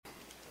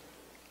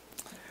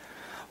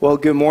Well,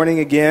 good morning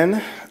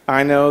again.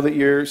 I know that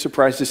you're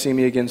surprised to see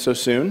me again so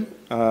soon.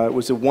 It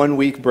was a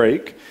 1-week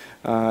break,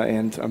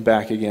 and I'm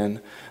back again.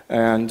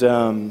 And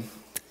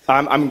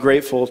I'm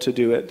grateful to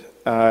do it.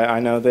 I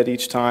know that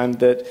each time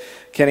that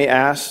Kenny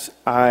asked,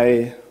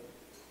 I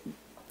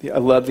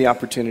love the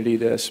opportunity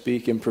to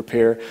speak and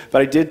prepare.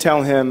 But I did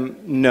tell him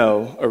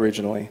no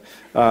originally,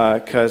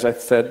 because I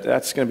said,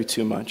 that's going to be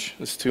too much.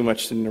 It's too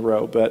much in a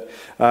row. But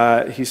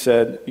he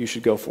said, you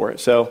should go for it.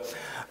 So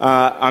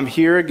I'm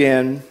here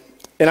again.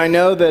 And I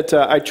know that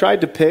I tried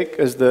to pick,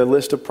 as the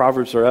list of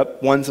Proverbs are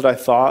up, ones that I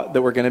thought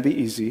that were going to be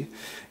easy.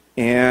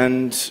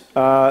 And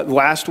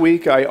last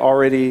week, I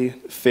already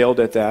failed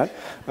at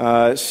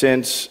that,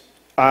 since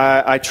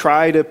I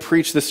try to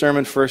preach the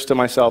sermon first to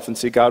myself and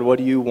say, God, what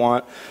do you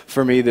want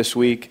for me this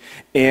week?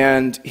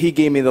 And he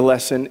gave me the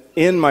lesson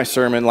in my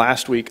sermon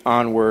last week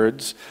on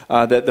words,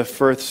 that the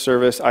first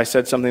service, I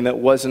said something that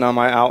wasn't on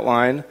my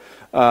outline,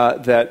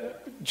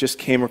 that just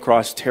came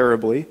across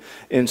terribly.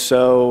 And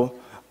so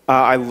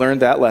I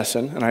learned that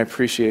lesson, and I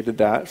appreciated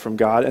that from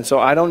God. And so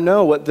I don't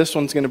know what this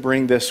one's going to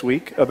bring this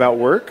week about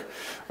work.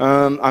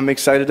 I'm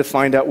excited to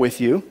find out with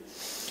you.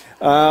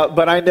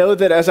 But I know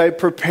that as I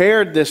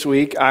prepared this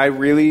week, I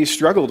really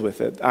struggled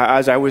with it.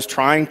 As I was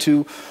trying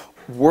to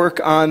work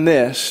on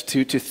this,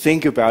 to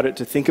think about it,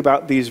 to think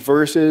about these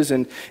verses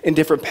and in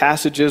different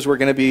passages we're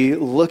going to be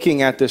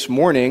looking at this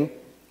morning,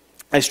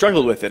 I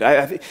struggled with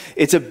it.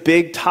 It's a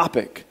big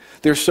topic.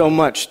 There's so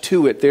much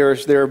to it.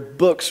 There are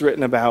books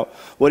written about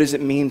what does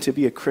it mean to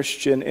be a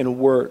Christian in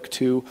work,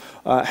 to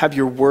have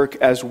your work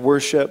as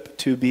worship,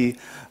 to be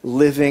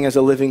living as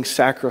a living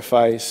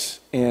sacrifice,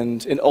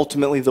 and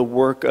ultimately the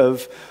work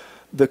of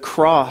the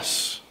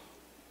cross,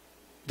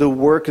 the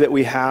work that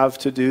we have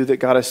to do that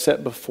God has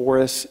set before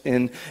us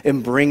in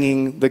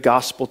bringing the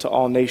gospel to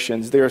all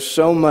nations. There's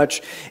so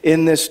much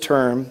in this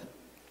term,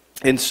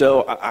 and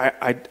so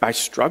I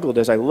struggled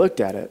as I looked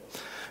at it.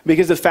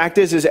 Because the fact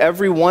is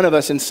every one of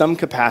us in some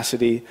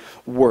capacity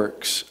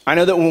works. I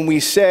know that when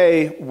we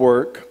say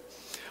work,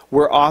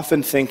 we're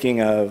often thinking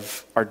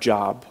of our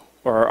job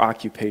or our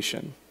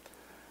occupation.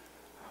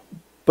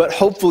 But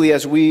hopefully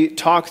as we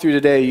talk through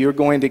today, you're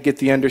going to get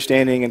the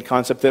understanding and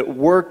concept that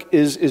work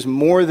is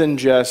more than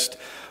just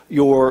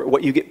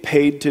what you get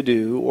paid to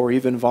do or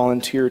even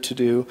volunteer to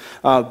do,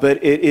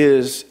 but it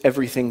is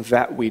everything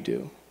that we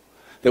do.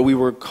 That we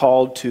were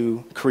called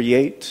to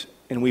create,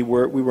 and we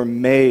were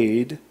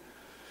made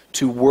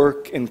to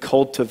work and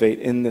cultivate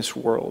in this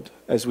world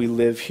as we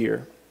live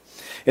here.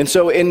 And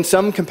so in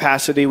some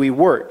capacity we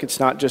work. It's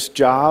not just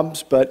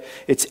jobs, but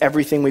it's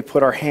everything we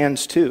put our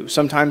hands to.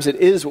 Sometimes it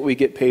is what we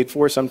get paid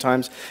for.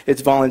 Sometimes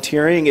it's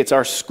volunteering. It's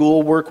our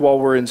school work while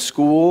we're in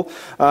school.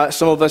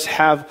 Some of us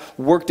have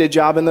worked a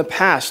job in the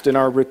past and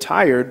are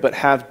retired, but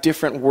have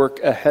different work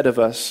ahead of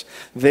us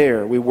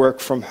there. We work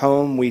from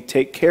home. We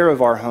take care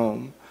of our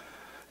home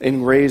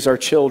and raise our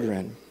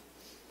children.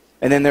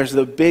 And then there's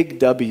the big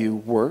W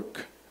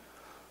work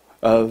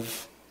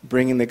of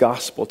bringing the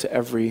gospel to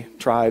every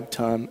tribe,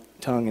 tongue,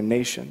 and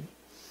nation.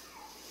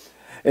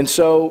 And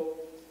so,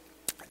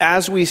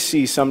 as we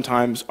see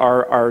sometimes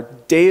our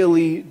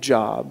daily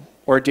job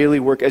or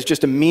daily work as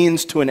just a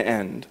means to an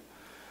end,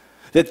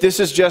 that this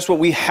is just what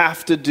we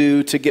have to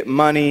do to get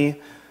money,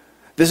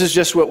 this is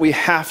just what we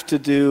have to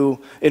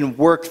do and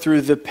work through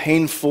the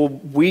painful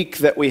week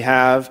that we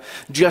have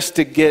just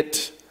to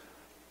get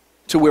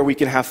to where we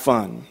can have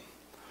fun.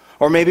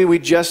 Or maybe we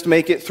just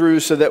make it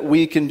through so that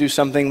we can do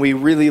something we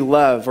really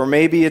love. Or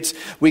maybe it's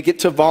we get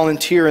to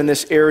volunteer in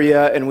this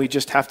area and we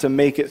just have to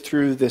make it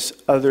through this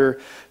other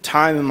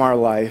time in our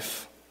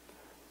life.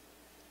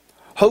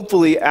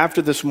 Hopefully,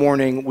 after this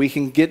morning, we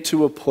can get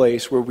to a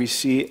place where we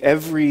see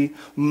every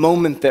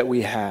moment that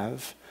we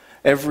have,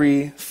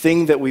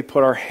 everything that we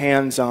put our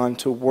hands on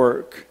to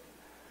work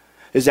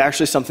is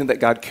actually something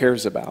that God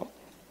cares about.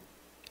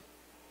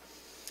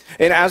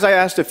 And as I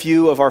asked a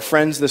few of our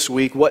friends this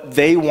week what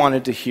they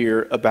wanted to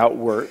hear about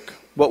work,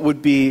 what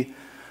would be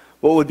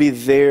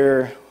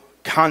their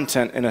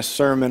content in a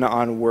sermon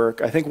on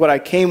work, I think what I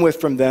came with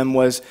from them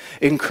was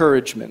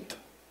encouragement.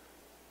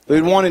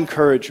 They'd want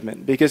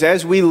encouragement because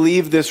as we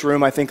leave this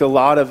room, I think a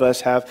lot of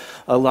us have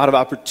a lot of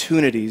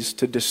opportunities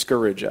to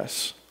discourage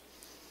us.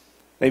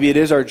 Maybe it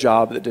is our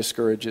job that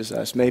discourages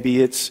us.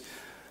 Maybe it's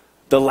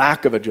the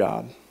lack of a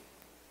job.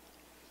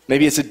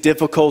 Maybe it's a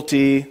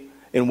difficulty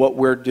in what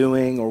we're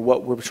doing or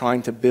what we're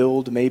trying to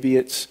build. Maybe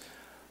it's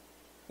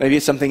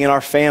something in our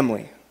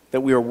family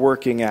that we are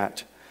working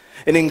at.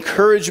 An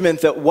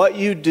encouragement that what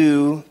you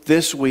do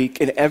this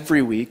week and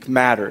every week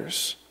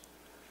matters.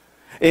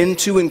 And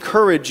to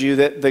encourage you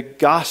that the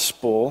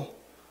gospel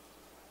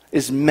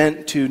is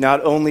meant to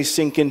not only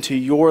sink into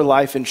your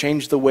life and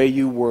change the way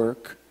you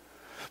work,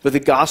 but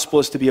the gospel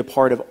is to be a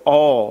part of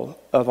all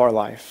of our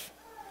life.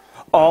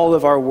 All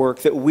of our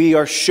work, that we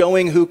are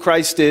showing who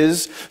Christ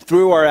is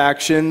through our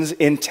actions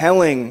and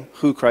telling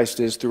who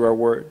Christ is through our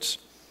words.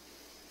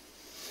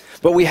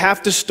 But we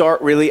have to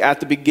start really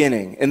at the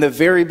beginning, in the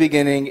very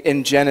beginning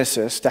in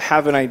Genesis, to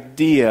have an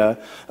idea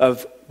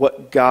of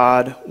what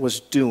God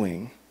was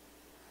doing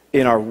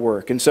in our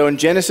work. And so in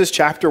Genesis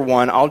chapter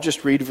 1, I'll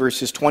just read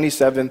verses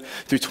 27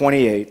 through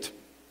 28,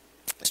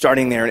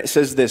 starting there. And it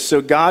says this: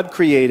 "So God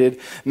created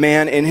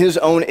man in his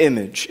own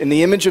image. In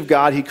the image of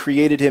God, he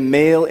created him,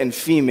 male and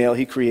female,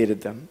 he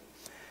created them.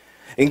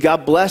 And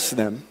God blessed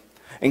them.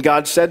 And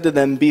God said to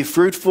them, 'Be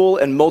fruitful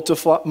and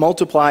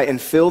multiply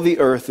and fill the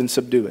earth and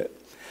subdue it,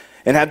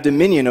 and have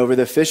dominion over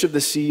the fish of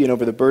the sea and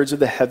over the birds of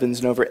the heavens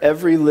and over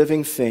every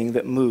living thing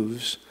that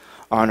moves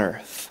on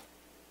earth.'"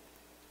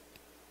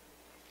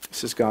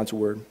 This is God's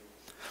word.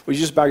 Would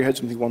you just bow your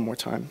heads with me one more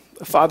time?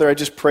 Father, I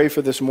just pray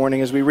for this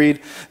morning as we read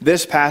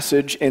this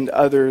passage and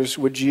others.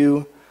 Would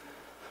you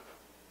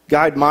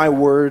guide my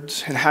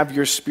words and have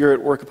your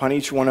Spirit work upon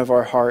each one of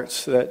our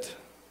hearts, that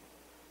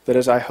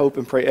as I hope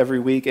and pray every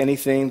week,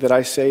 anything that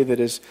I say that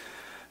is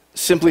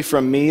simply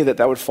from me,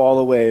 that would fall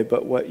away,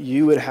 but what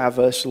you would have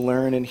us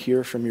learn and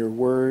hear from your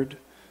word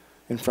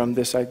and from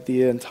this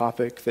idea and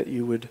topic, that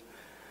you would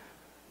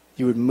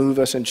move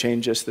us and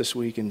change us this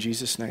week. In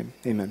Jesus' name,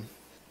 amen.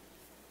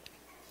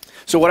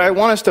 So what I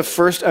want us to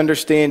first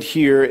understand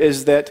here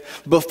is that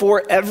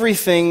before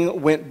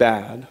everything went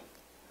bad,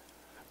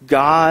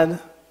 God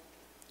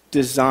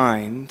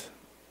designed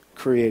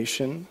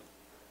creation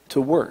to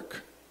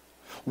work.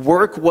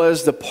 Work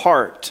was the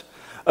part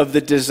of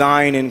the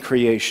design in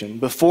creation.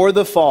 Before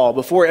the fall,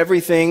 before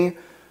everything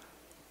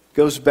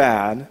goes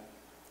bad,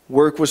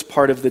 work was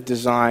part of the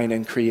design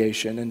and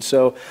creation. And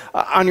so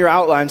on your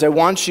outlines, I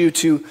want you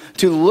to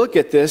look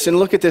at this and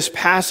look at this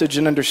passage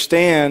and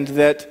understand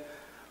that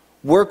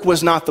work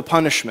was not the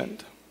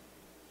punishment.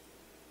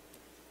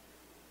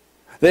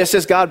 That it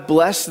says God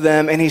blessed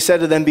them, and he said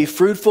to them, "Be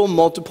fruitful,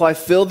 multiply,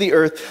 fill the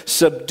earth,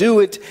 subdue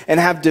it, and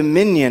have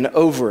dominion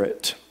over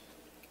it."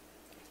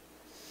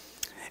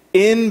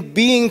 In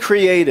being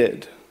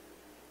created,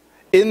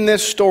 in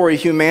this story,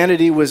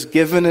 humanity was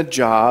given a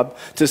job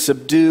to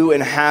subdue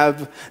and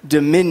have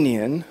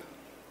dominion.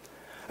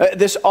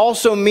 This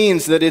also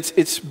means that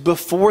it's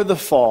before the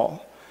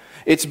fall.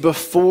 It's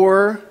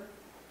before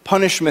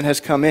punishment has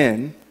come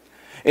in.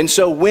 And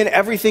so when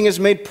everything is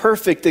made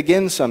perfect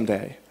again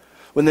someday,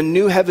 when the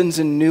new heavens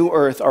and new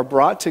earth are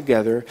brought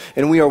together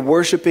and we are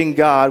worshiping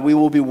God, we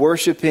will be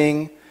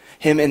worshiping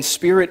him in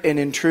spirit and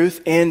in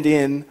truth and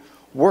in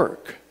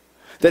work.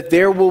 That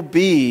there will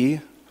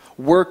be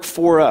work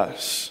for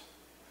us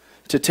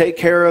to take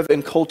care of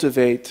and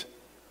cultivate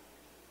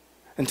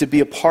and to be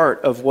a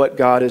part of what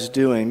God is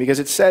doing. Because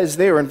it says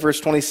there in verse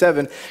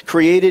 27,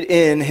 created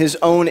in his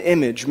own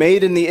image,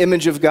 made in the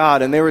image of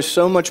God. And there is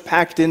so much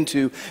packed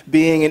into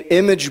being an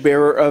image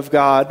bearer of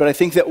God. But I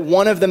think that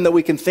one of them that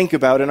we can think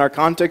about in our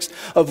context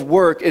of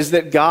work is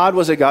that God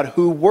was a God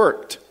who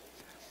worked.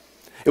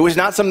 It was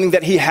not something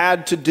that he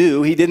had to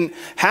do. He didn't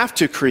have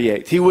to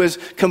create. He was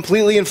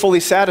completely and fully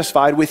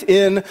satisfied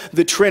within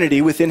the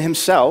Trinity, within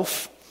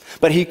himself.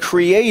 But he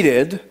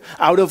created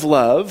out of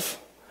love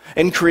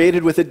and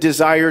created with a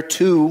desire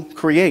to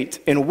create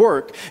and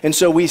work. And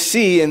so we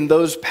see in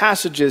those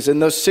passages, in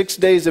those 6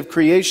 days of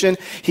creation,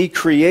 he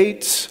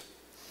creates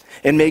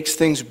and makes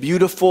things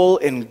beautiful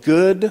and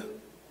good.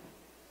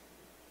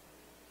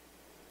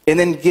 And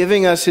then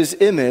giving us his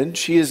image,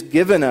 he has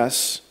given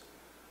us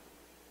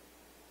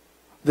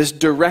this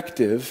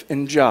directive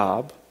and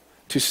job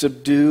to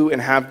subdue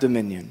and have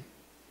dominion.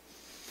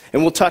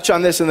 And we'll touch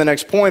on this in the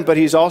next point, but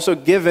he's also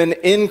given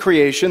in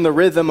creation the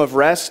rhythm of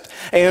rest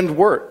and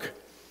work.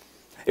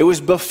 It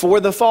was before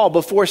the fall,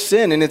 before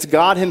sin, and it's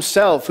God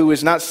himself who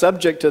is not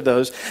subject to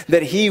those,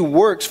 that he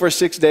works for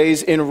 6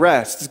 days in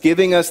rest,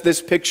 giving us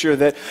this picture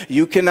that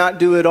you cannot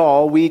do it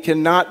all, we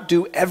cannot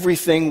do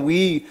everything,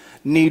 we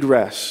need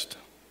rest.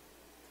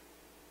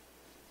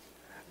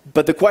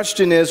 But the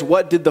question is,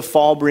 what did the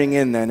fall bring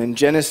in then? In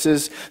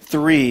Genesis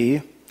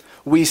 3,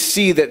 we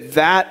see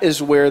that is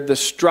where the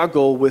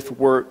struggle with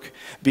work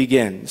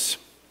begins.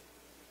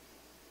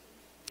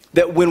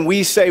 That when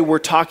we say we're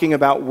talking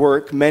about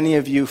work, many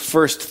of you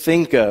first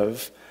think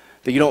of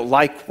that you don't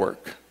like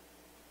work.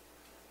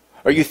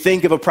 Or you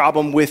think of a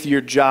problem with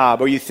your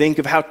job, or you think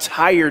of how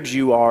tired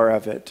you are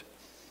of it.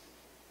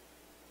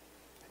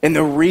 And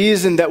the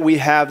reason that we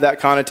have that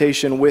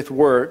connotation with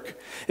work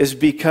is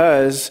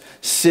because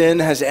sin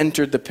has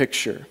entered the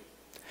picture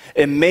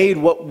and made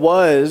what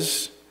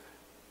was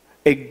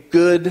a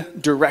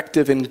good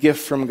directive and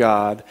gift from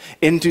God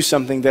into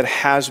something that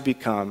has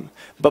become,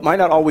 but might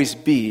not always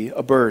be,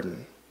 a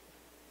burden.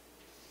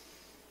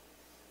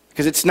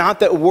 Because it's not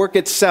that work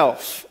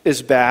itself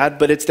is bad,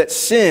 but it's that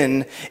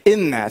sin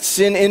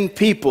in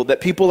people,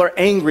 that people are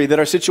angry, that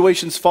our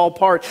situations fall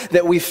apart,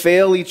 that we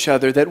fail each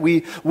other, that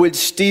we would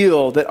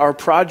steal, that our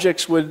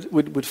projects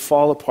would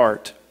fall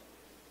apart.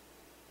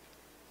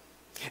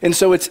 And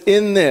so it's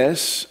in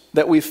this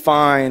that we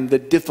find the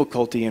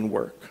difficulty in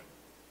work.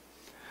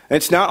 And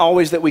it's not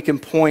always that we can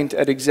point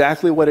at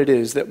exactly what it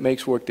is that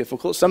makes work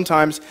difficult.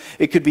 Sometimes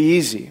it could be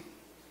easy.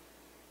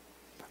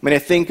 I mean, I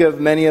think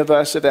of many of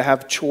us that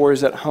have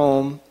chores at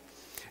home,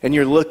 and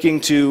you're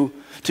looking to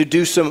to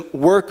do some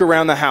work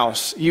around the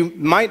house. You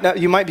might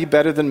be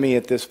better than me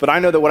at this, but I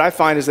know that what I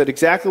find is that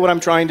exactly what I'm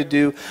trying to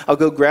do, I'll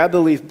go grab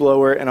the leaf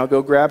blower and I'll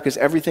go grab, because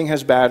everything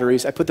has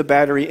batteries. I put the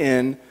battery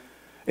in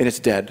and it's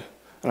dead.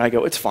 And I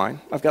go, it's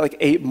fine. I've got like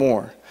 8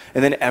 more.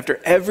 And then after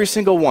every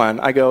single one,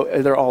 I go,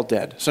 they're all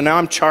dead. So now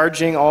I'm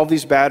charging all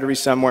these batteries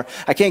somewhere.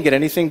 I can't get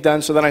anything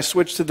done. So then I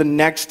switch to the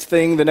next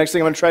thing. The next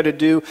thing I'm going to try to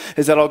do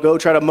is that I'll go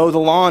try to mow the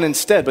lawn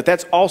instead. But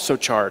that's also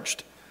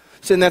charged.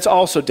 So then that's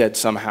also dead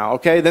somehow,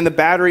 okay? Then the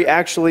battery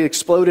actually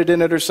exploded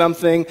in it or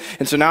something.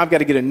 And so now I've got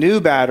to get a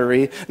new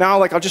battery.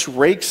 Now I'll just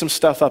rake some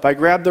stuff up. I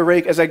grab the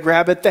rake. As I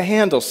grab it, the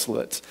handle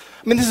slits.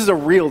 I mean, this is a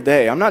real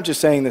day. I'm not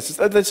just saying this.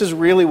 This is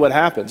really what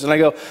happens. And I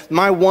go,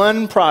 my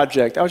one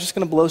project, I was just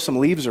going to blow some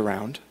leaves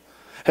around,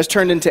 has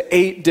turned into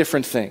 8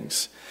 different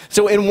things.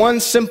 So in one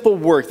simple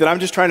work that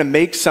I'm just trying to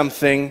make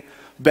something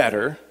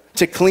better,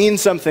 to clean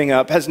something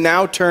up, has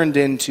now turned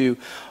into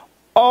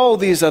all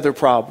these other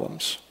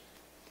problems.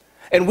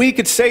 And we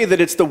could say that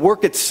it's the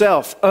work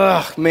itself.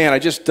 Ugh, man, I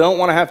just don't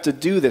want to have to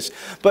do this.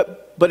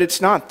 But it's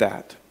not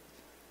that.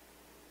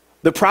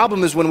 The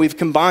problem is when we've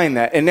combined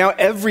that, and now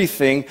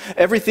everything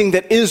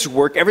that is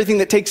work, everything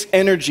that takes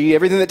energy,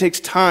 everything that takes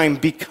time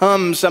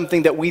becomes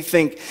something that we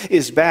think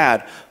is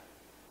bad.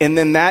 And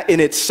then that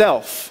in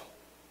itself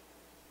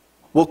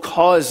will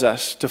cause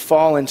us to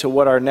fall into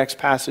what our next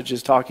passage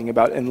is talking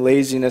about, in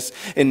laziness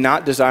and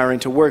not desiring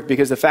to work.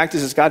 Because the fact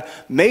is God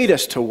made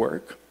us to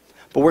work,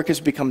 but work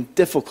has become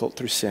difficult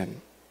through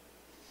sin.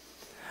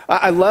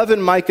 I love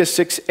in Micah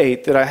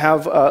 6:8 that I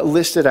have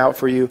listed out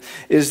for you,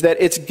 is that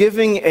it's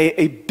giving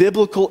a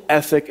biblical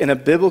ethic and a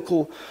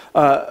biblical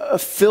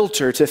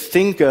filter to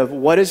think of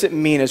what does it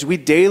mean as we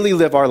daily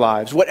live our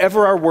lives,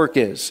 whatever our work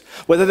is,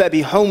 whether that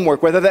be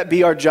homework, whether that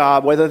be our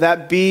job, whether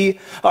that be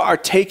our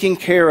taking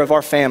care of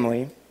our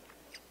family,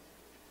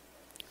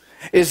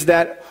 is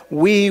that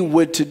we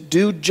would to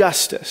do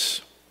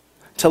justice,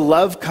 to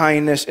love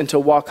kindness, and to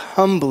walk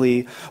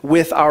humbly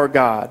with our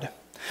God.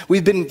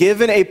 We've been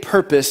given a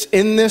purpose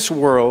in this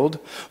world,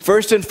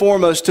 first and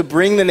foremost, to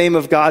bring the name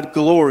of God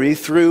glory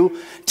through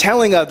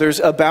telling others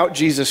about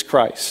Jesus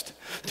Christ,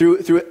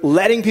 through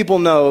letting people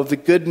know of the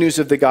good news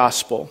of the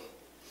gospel.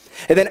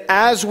 And then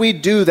as we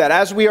do that,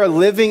 as we are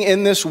living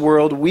in this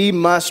world, we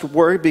must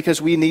work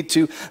because we need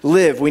to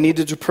live. We need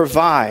to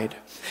provide.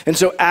 And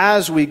so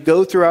as we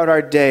go throughout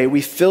our day,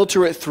 we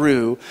filter it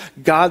through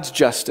God's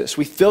justice.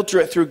 We filter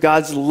it through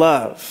God's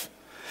love.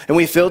 And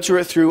we filter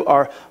it through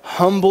our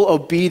humble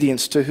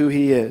obedience to who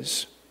He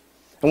is.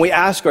 And we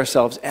ask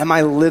ourselves, am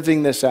I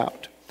living this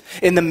out?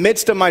 In the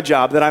midst of my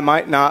job that I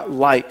might not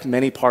like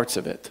many parts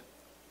of it,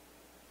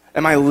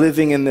 am I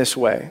living in this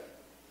way?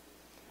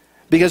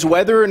 Because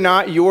whether or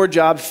not your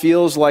job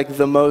feels like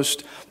the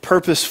most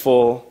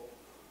purposeful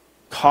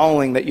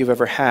calling that you've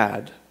ever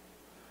had,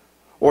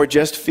 or it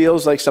just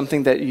feels like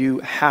something that you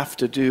have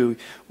to do,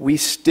 we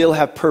still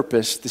have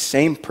purpose, the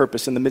same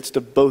purpose in the midst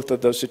of both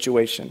of those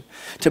situations.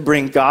 To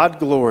bring God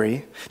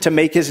glory, to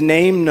make His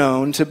name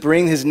known, to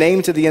bring His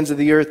name to the ends of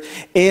the earth,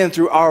 and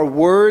through our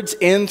words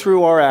and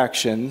through our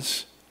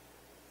actions,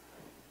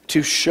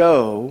 to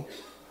show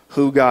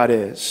who God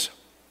is.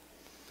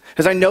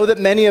 Because I know that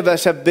many of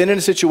us have been in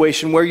a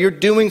situation where you're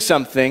doing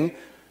something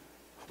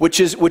which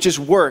is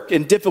work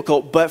and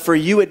difficult, but for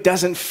you it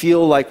doesn't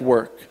feel like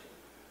work.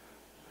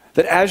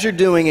 That as you're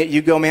doing it,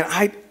 you go, man,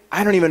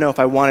 I don't even know if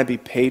I want to be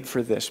paid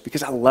for this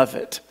because I love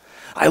it.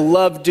 I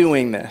love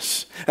doing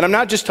this. And I'm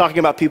not just talking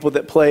about people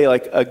that play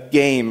like a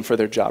game for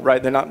their job,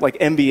 right? They're not like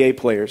NBA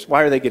players.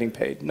 Why are they getting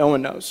paid? No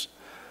one knows.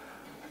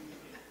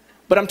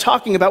 But I'm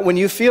talking about when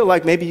you feel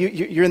like maybe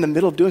you're in the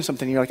middle of doing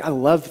something and you're like, I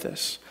love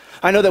this.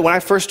 I know that when I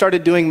first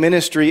started doing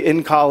ministry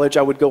in college,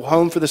 I would go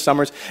home for the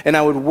summers and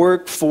I would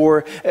work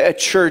for a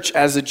church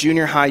as a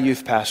junior high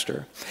youth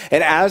pastor.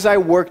 And as I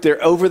worked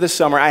there over the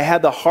summer, I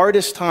had the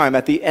hardest time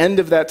at the end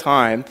of that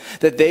time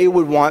that they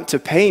would want to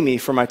pay me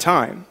for my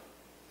time.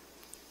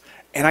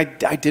 And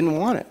I didn't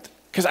want it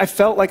because I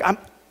felt like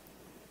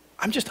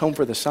I'm just home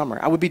for the summer.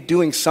 I would be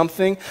doing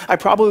something. I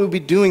probably would be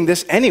doing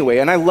this anyway,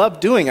 and I love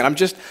doing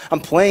it. I'm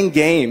playing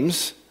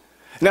games.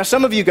 Now,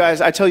 some of you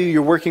guys, I tell you,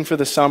 you're working for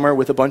the summer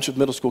with a bunch of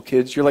middle school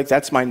kids. You're like,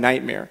 that's my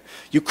nightmare.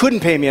 You couldn't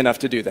pay me enough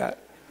to do that.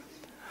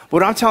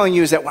 What I'm telling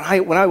you is that when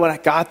I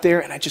got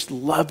there and I just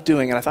loved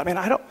doing it, I thought, man,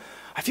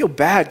 I feel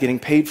bad getting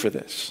paid for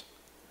this.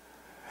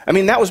 I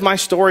mean, that was my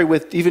story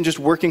with even just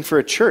working for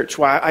a church.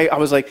 Why I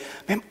was like,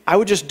 man, I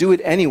would just do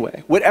it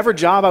anyway. Whatever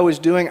job I was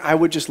doing, I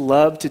would just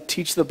love to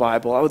teach the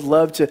Bible. I would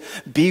love to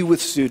be with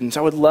students.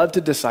 I would love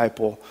to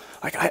disciple.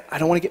 Like, I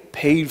don't want to get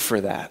paid for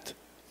that.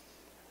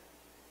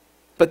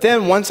 But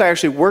then once I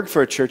actually worked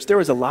for a church, there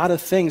was a lot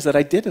of things that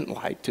I didn't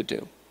like to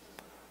do.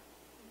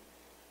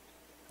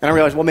 And I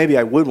realized, well, maybe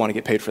I would want to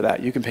get paid for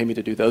that. You can pay me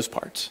to do those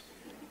parts.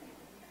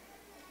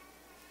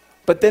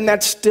 But then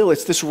it's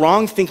this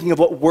wrong thinking of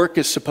what work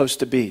is supposed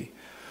to be.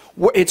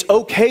 It's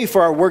okay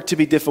for our work to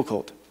be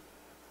difficult.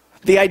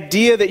 The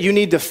idea that you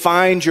need to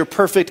find your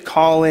perfect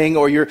calling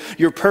or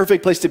your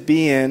perfect place to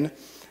be in,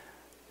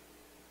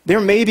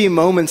 there may be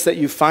moments that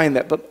you find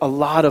that, but a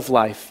lot of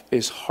life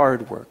is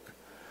hard work.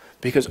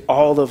 because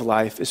all of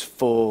life is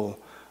full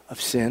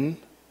of sin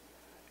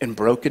and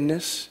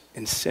brokenness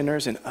and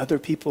sinners and other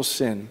people's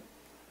sin.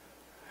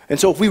 And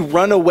so if we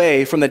run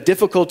away from the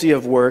difficulty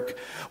of work,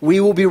 we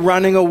will be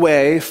running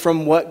away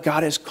from what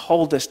God has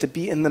called us to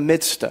be in the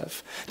midst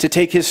of, to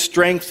take his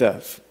strength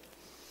of.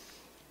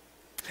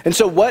 And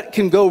so what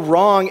can go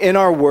wrong in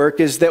our work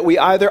is that we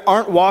either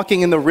aren't walking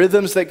in the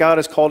rhythms that God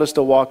has called us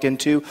to walk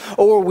into,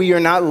 or we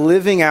are not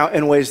living out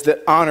in ways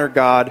that honor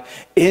God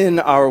in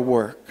our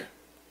work.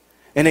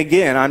 And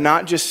again, I'm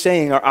not just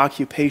saying our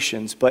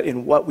occupations, but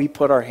in what we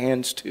put our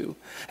hands to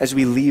as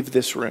we leave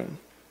this room.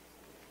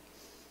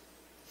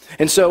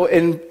 And so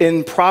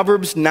in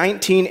Proverbs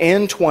 19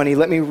 and 20,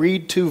 let me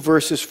read 2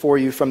 verses for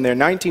you from there.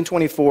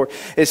 19:24,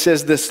 it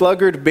says, "The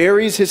sluggard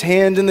buries his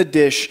hand in the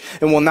dish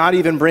and will not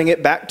even bring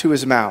it back to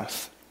his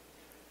mouth.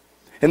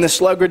 And the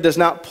sluggard does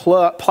not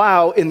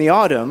plow in the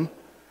autumn,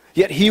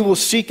 yet he will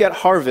seek at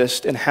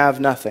harvest and have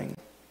nothing."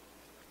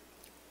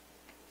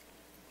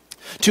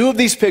 2 of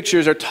these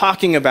pictures are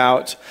talking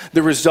about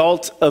the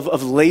result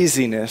of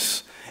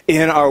laziness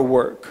in our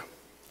work.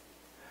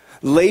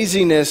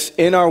 Laziness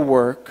in our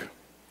work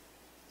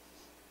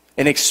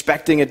and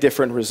expecting a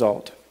different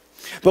result.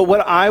 But what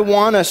I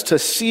want us to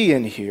see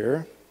in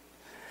here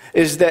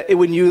is that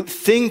when you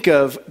think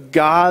of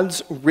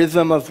God's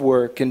rhythm of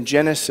work in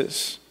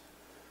Genesis,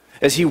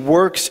 as he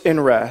works in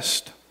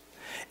rest,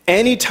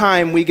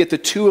 anytime we get the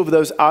 2 of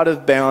those out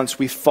of balance,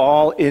 we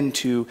fall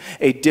into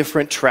a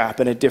different trap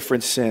and a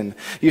different sin.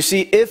 You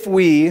see, if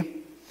we,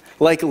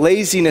 like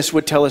laziness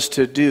would tell us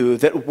to do,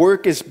 that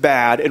work is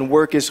bad and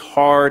work is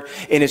hard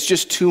and it's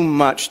just too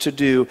much to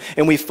do,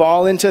 and we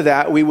fall into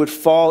that, we would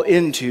fall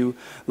into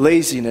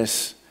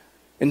laziness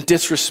and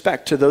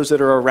disrespect to those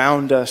that are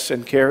around us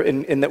and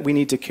that we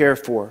need to care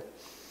for.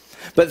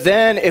 But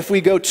then if we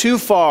go too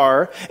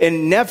far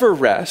and never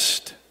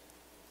rest,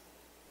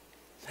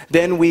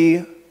 then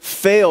we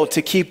fail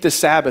to keep the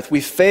Sabbath.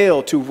 We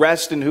fail to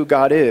rest in who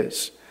God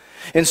is.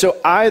 And so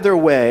either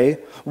way,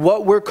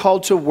 what we're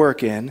called to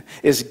work in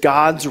is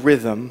God's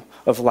rhythm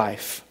of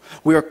life.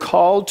 We are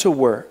called to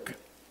work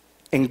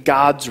in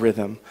God's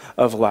rhythm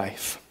of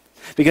life,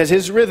 because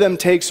his rhythm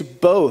takes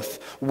both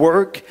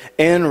work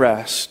and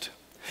rest.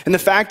 And the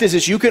fact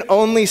is you can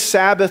only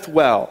Sabbath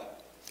well,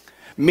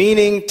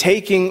 meaning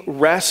taking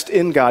rest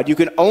in God. You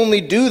can only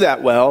do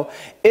that well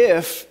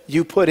if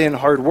you put in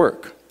hard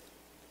work.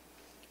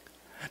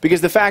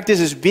 Because the fact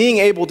is being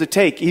able to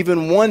take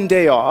even one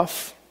day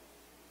off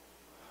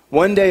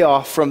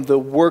from the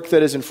work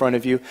that is in front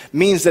of you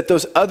means that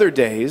those other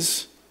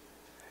days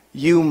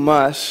you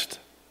must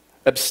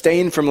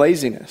abstain from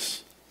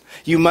laziness.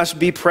 You must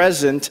be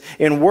present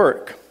in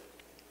work.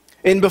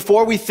 And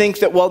before we think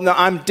that, well, no,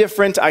 I'm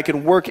different, I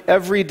can work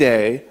every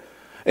day,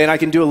 and I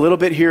can do a little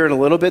bit here and a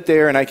little bit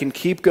there, and I can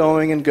keep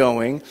going and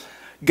going,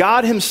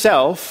 God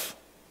himself,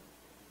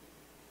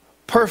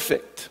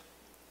 perfect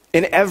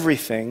in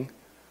everything,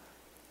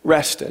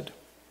 rested.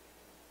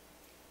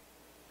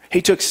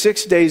 He took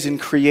 6 days and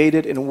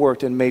created and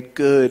worked and made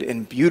good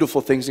and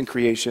beautiful things in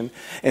creation,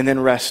 and then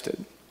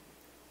rested.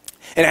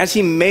 And as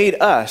he made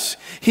us,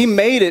 he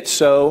made it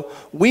so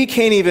we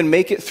can't even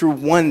make it through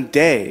one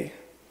day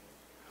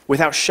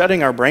without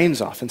shutting our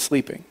brains off and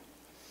sleeping.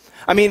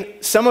 I mean,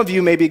 some of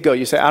you maybe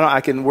you say,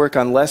 I can work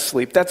on less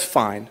sleep. That's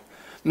fine,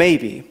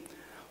 maybe.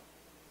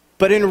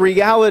 But in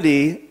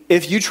reality,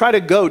 if you try to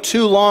go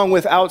too long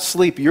without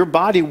sleep, your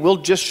body will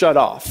just shut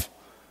off.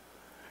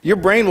 Your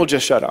brain will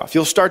just shut off.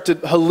 You'll start to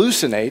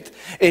hallucinate,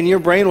 and your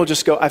brain will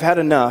just go, I've had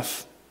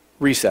enough,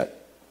 reset.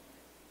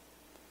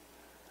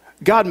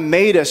 God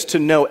made us to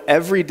know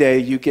every day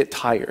you get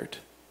tired.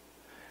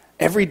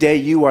 Every day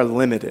you are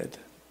limited.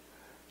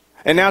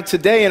 And now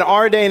today, in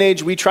our day and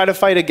age, we try to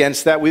fight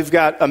against that. We've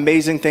got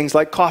amazing things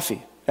like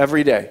coffee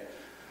every day.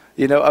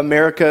 You know,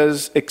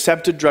 America's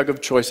accepted drug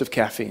of choice of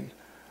caffeine.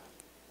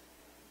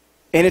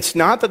 And it's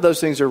not that those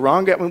things are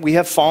wrong. I mean, we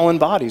have fallen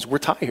bodies. We're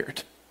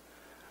tired.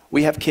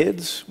 We have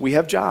kids, we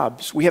have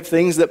jobs, we have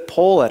things that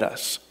pull at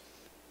us.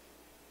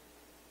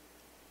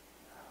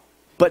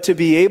 But to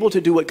be able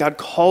to do what God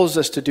calls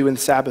us to do in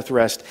Sabbath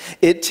rest,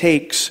 it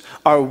takes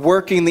our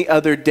working the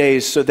other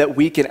days so that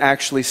we can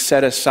actually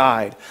set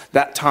aside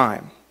that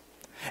time.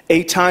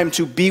 A time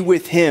to be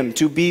with him,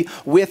 to be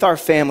with our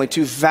family,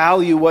 to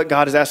value what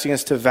God is asking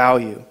us to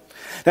value.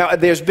 Now,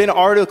 there's been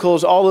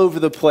articles all over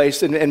the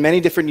place in many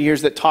different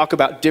years that talk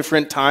about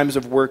different times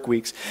of work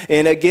weeks.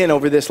 And again,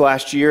 over this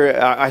last year,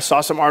 I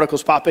saw some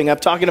articles popping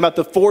up talking about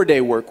the 4-day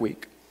work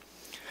week.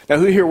 Now,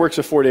 who here works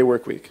a 4-day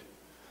work week?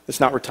 That's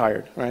not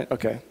retired, right?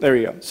 Okay, there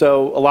you go.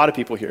 So a lot of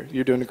people here.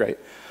 You're doing great.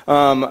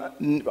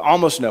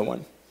 Almost no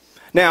one.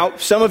 Now,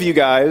 some of you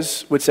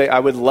guys would say, I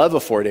would love a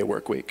 4-day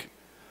work week.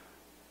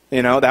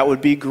 You know, that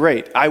would be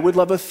great. I would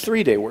love a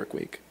 3-day work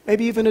week.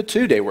 Maybe even a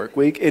 2-day work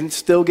week, and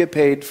still get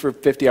paid for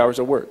 50 hours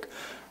of work.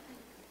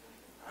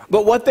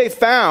 But what they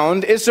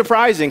found is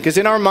surprising, because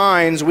in our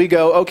minds we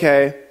go,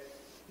 okay,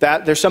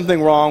 there's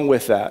something wrong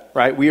with that,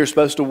 right? We are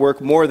supposed to work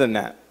more than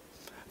that.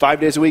 5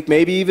 days a week,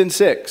 maybe even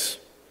 6.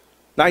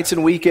 nights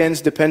and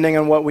weekends, depending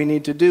on what we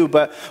need to do.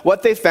 But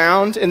what they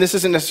found, and this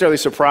isn't necessarily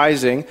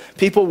surprising,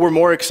 people were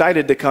more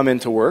excited to come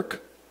into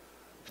work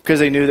because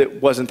they knew that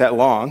it wasn't that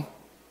long.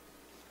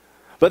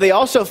 But they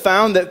also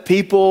found that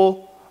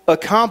people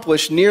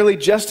accomplished nearly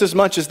just as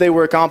much as they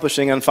were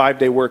accomplishing on a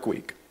 5-day work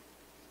week.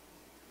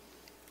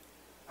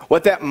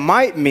 What that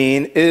might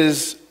mean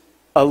is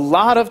a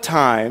lot of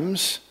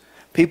times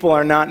people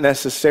are not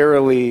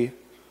necessarily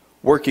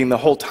working the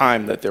whole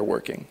time that they're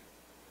working.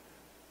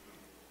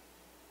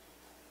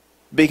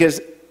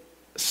 Because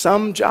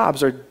some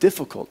jobs are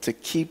difficult to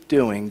keep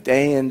doing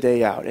day in,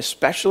 day out,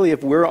 especially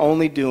if we're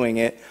only doing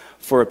it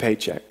for a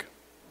paycheck.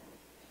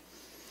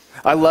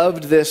 I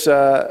loved this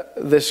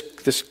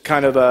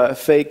kind of a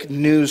fake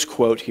news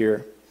quote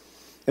here.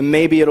 And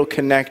maybe it'll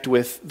connect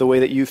with the way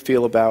that you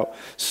feel about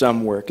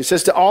some work. It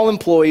says, to all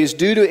employees,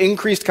 due to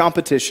increased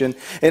competition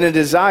and a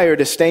desire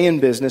to stay in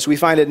business, we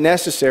find it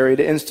necessary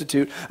to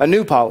institute a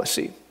new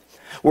policy.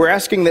 We're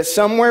asking that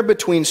somewhere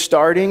between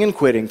starting and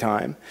quitting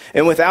time,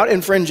 and without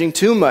infringing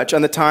too much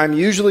on the time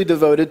usually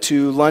devoted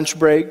to lunch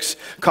breaks,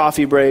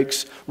 coffee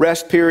breaks,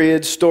 rest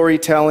periods,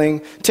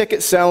 storytelling,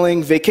 ticket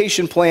selling,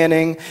 vacation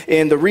planning,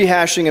 and the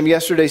rehashing of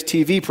yesterday's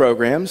TV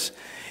programs,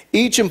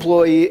 each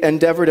employee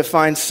endeavor to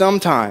find some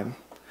time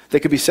that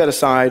could be set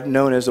aside,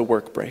 known as a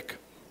work break.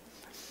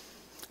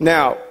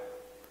 Now,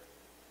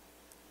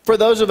 for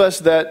those of us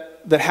that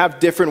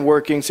have different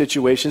working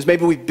situations,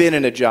 maybe we've been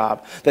in a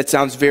job that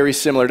sounds very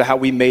similar to how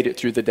we made it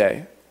through the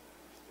day.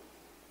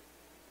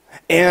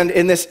 And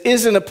this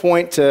isn't a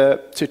point to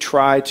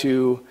try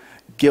to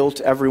guilt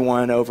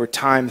everyone over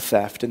time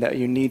theft and that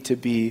you need to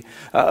be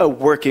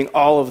working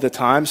all of the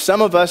time.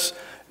 Some of us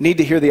need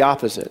to hear the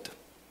opposite.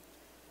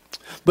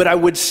 But I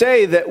would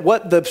say that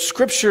what the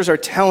scriptures are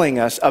telling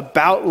us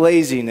about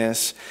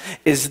laziness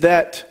is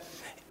that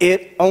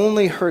it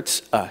only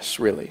hurts us,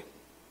 really.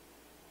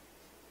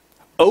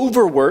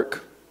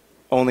 Overwork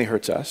only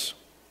hurts us,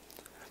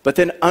 but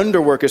then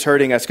underwork is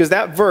hurting us. Because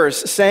that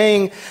verse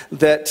saying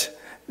that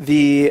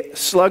the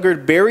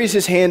sluggard buries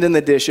his hand in the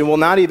dish and will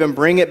not even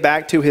bring it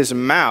back to his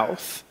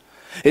mouth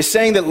is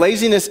saying that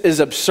laziness is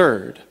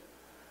absurd.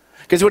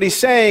 Because what he's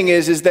saying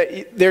is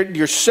that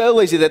you're so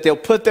lazy that they'll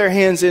put their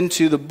hands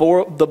into the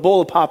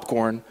bowl of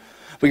popcorn,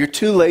 but you're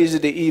too lazy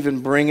to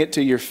even bring it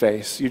to your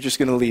face. You're just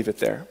going to leave it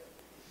there.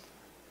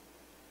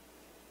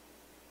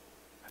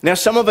 Now,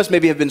 some of us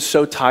maybe have been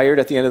so tired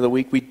at the end of the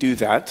week, we do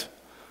that.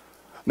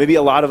 Maybe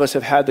a lot of us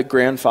have had the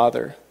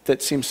grandfather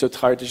that seems so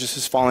tired that just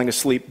is falling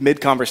asleep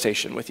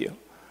mid-conversation with you.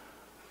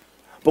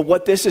 But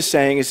what this is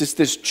saying is it's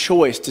this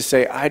choice to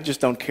say, I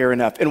just don't care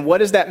enough. And what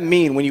does that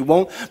mean when you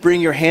won't bring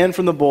your hand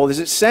from the bowl? Is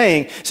it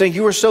saying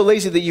you are so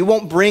lazy that you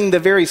won't bring the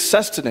very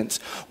sustenance?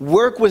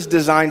 Work was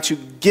designed to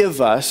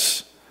give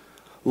us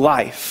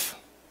life.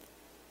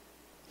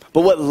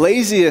 But what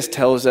laziness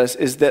tells us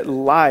is that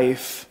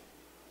life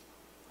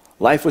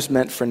was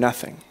meant for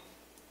nothing.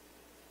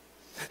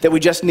 That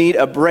we just need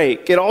a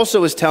break. It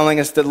also is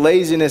telling us that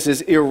laziness is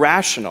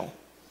irrational.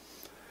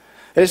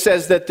 It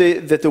says that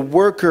the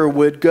worker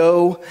would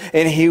go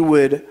and he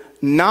would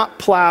not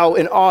plow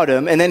in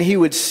autumn, and then he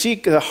would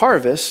seek the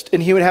harvest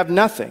and he would have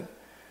nothing.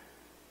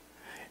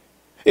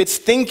 It's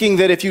thinking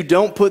that if you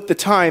don't put the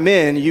time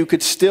in, you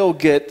could still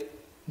get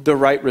the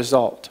right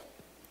result.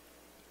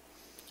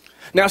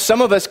 Now,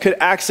 some of us could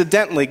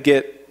accidentally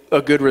get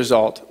a good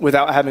result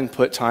without having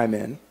put time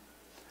in.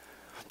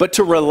 But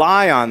to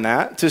rely on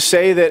that, to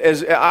say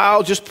that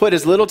I'll just put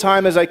as little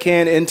time as I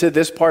can into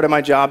this part of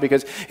my job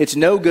because it's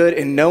no good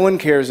and no one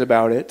cares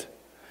about it.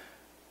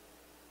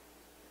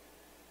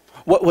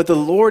 What the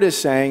Lord is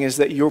saying is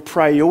that your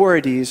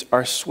priorities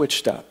are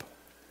switched up.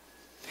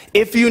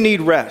 If you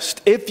need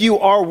rest, if you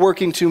are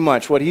working too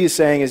much, what he is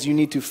saying is you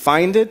need to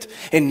find it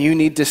and you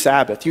need to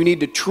Sabbath. You need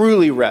to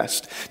truly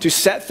rest, to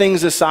set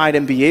things aside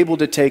and be able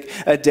to take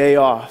a day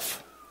off.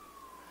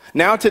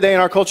 Now today in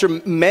our culture,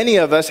 many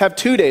of us have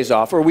 2 days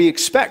off, or we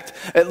expect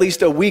at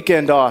least a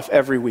weekend off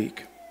every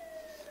week.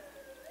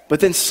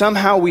 But then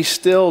somehow we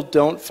still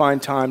don't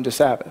find time to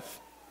Sabbath.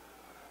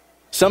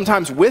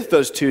 Sometimes with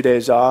those 2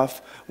 days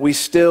off, we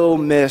still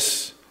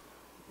miss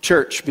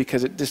church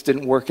because it just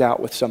didn't work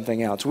out with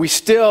something else. We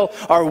still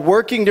are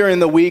working during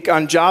the week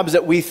on jobs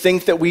that we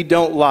think that we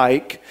don't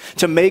like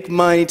to make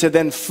money to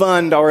then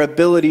fund our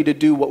ability to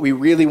do what we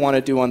really want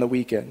to do on the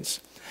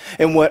weekends.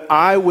 And what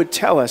I would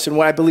tell us, and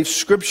what I believe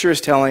Scripture is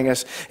telling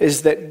us,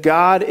 is that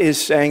God is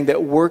saying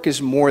that work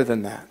is more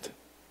than that.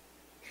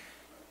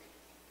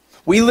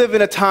 We live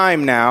in a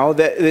time now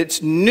that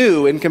it's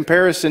new in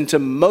comparison to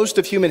most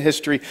of human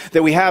history,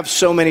 that we have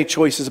so many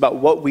choices about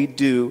what we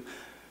do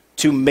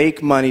to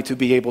make money to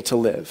be able to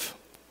live.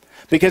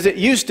 Because it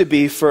used to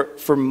be,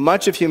 for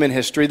much of human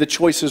history, the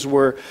choices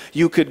were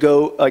you could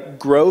go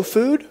grow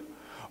food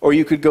or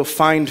you could go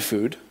find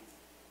food.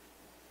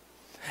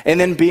 And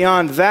then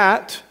beyond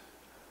that,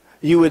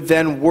 you would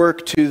then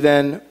work to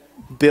then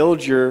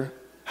build your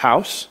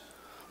house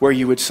where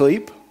you would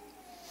sleep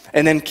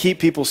and then keep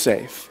people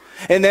safe.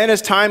 And then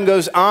as time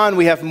goes on,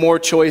 we have more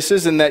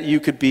choices in that you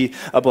could be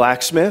a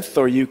blacksmith,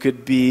 or you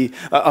could be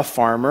a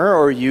farmer,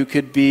 or you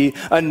could be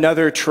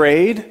another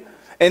trade.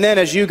 And then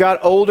as you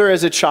got older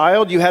as a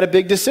child, you had a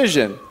big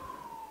decision.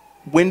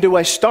 When do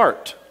I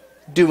start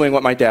doing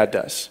what my dad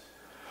does?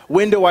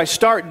 When do I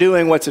start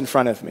doing what's in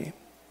front of me?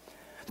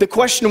 The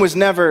question was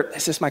never,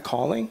 is this my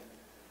calling?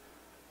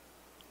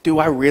 Do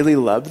I really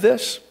love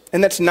this?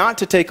 And that's not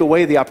to take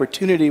away the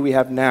opportunity we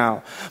have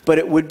now, but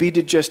it would be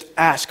to just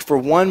ask for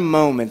one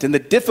moment in the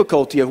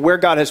difficulty of where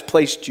God has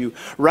placed you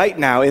right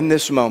now in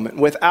this moment,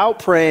 without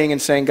praying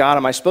and saying, God,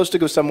 am I supposed to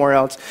go somewhere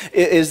else?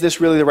 Is this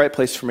really the right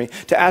place for me?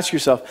 To ask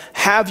yourself,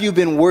 have you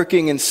been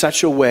working in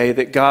such a way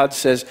that God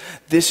says,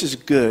 this is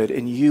good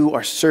and you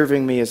are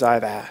serving me as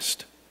I've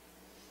asked?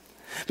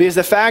 Because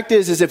the fact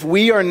is if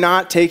we are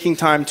not taking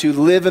time to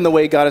live in the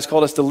way God has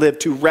called us to live,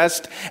 to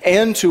rest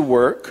and to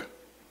work,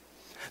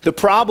 the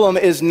problem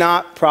is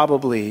not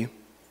probably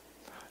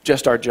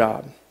just our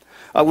job.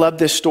 I love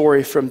this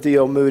story from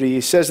D.L. Moody.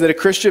 He says that a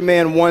Christian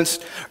man once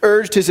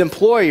urged his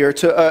employee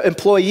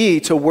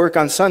to work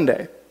on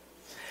Sunday.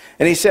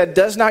 And he said,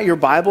 does not your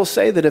Bible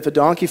say that if a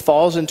donkey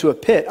falls into a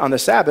pit on the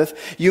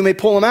Sabbath, you may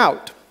pull him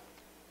out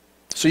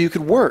so you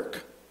could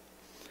work?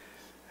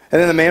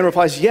 And then the man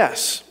replies,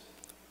 yes.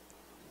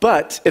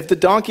 But if the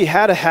donkey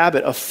had a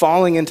habit of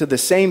falling into the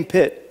same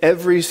pit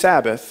every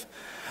Sabbath,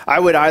 I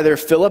would either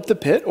fill up the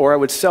pit or I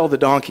would sell the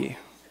donkey.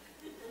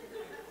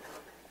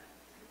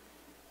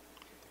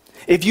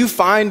 If you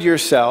find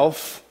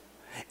yourself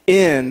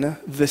in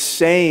the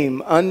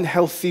same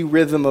unhealthy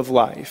rhythm of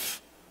life,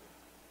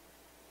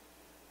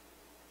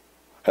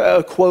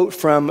 a quote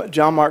from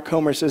John Mark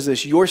Comer says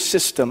this: your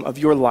system of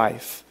your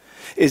life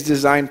is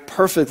designed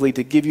perfectly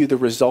to give you the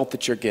result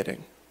that you're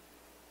getting.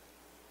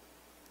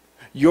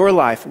 Your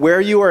life, where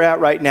you are at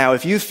right now,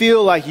 if you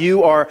feel like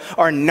you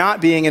are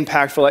not being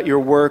impactful at your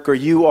work, or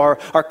you are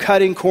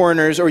cutting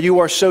corners, or you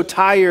are so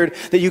tired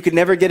that you could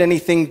never get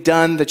anything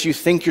done that you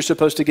think you're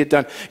supposed to get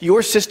done,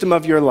 your system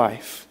of your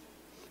life,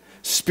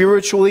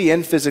 spiritually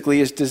and physically,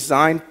 is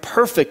designed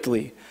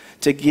perfectly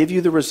to give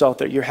you the result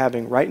that you're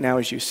having right now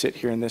as you sit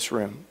here in this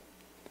room.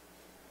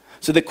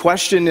 So the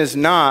question is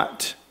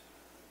not,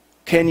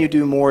 can you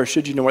do more or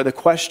should you do more? The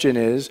question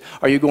is,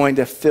 are you going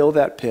to fill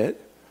that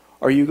pit?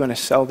 Or are you going to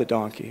sell the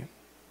donkey?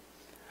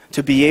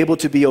 To be able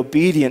to be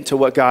obedient to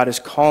what God is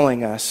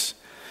calling us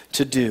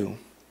to do.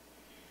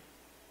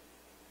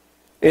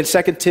 In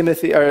 2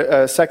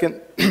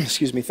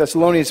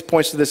 Thessalonians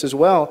points to this as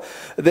well,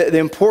 the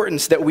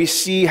importance that we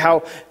see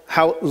how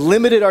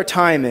limited our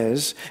time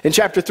is. In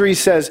chapter 3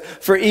 says,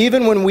 for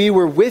even when we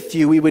were with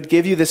you, we would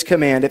give you this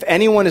command: if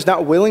anyone is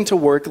not willing to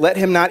work, let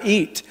him not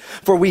eat.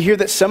 For we hear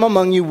that some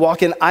among you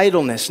walk in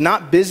idleness,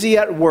 not busy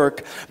at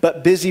work,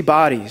 but busy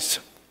bodies.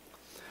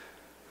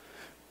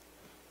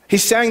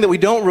 He's saying that we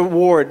don't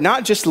reward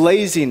not just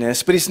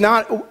laziness, but he's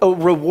not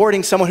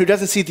rewarding someone who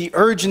doesn't see the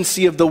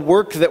urgency of the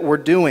work that we're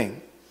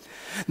doing.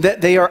 That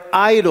they are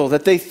idle,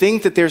 that they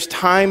think that there's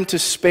time to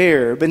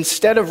spare, but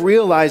instead of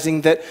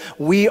realizing that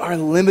we are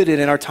limited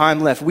in our time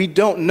left. We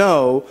don't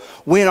know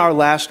when our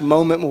last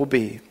moment will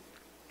be.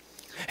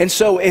 And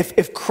so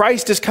if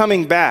Christ is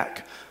coming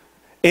back,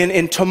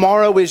 and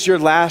tomorrow is your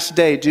last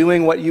day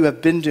doing what you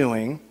have been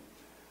doing,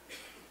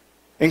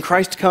 and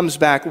Christ comes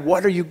back,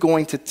 what are you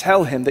going to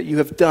tell him that you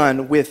have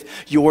done with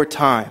your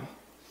time?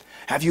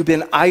 Have you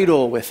been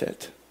idle with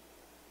it?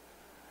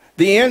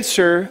 The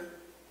answer,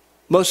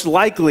 most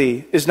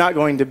likely, is not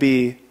going to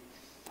be,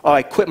 oh,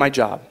 I quit my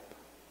job.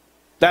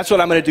 That's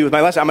what I'm going to do with my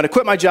life. I'm going to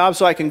quit my job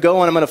so I can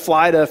go and I'm going to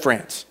fly to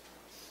France.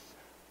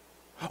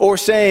 Or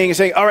saying,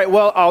 all right,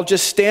 well, I'll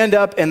just stand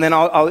up and then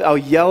I'll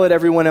yell at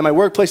everyone in my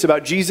workplace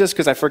about Jesus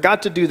because I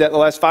forgot to do that the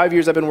last 5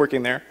 years I've been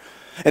working there.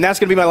 And that's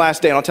going to be my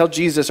last day. And I'll tell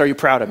Jesus, are you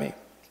proud of me?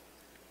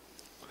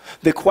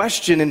 The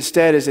question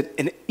instead is,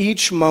 in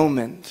each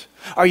moment,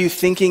 are you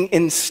thinking,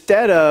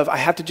 instead of, I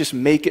have to just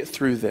make it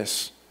through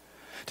this,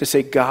 to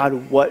say,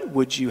 God, what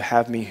would you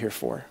have me here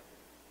for?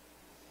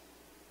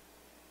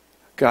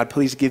 God,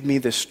 please give me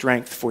the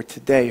strength for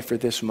today, for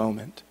this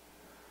moment.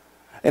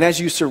 And as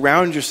you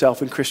surround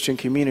yourself in Christian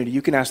community,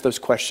 you can ask those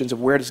questions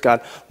of, where does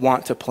God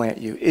want to plant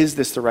you? Is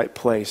this the right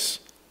place?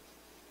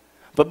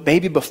 But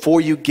maybe before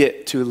you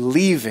get to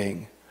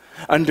leaving,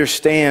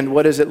 understand,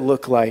 what does it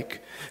look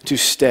like to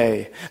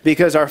stay?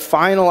 Because our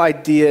final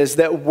idea is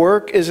that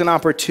work is an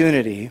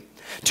opportunity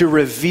to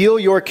reveal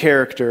your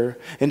character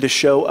and to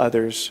show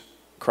others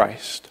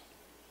Christ.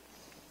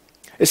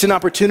 It's an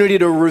opportunity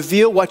to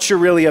reveal what you're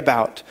really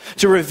about,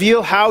 to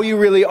reveal how you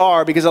really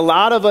are, because a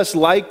lot of us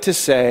like to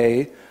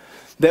say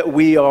that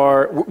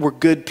we're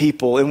good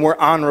people and we're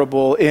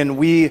honorable and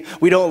we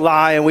don't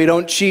lie and we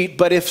don't cheat.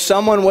 But if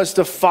someone was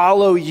to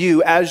follow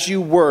you as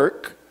you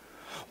work,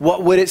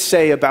 what would it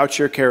say about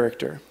your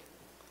character?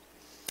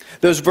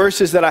 Those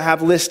verses that I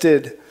have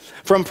listed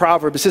from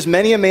Proverbs, it says,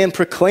 many a man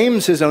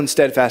proclaims his own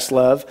steadfast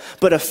love,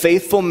 but a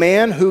faithful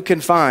man who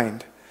can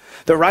find?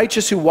 The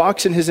righteous who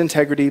walks in his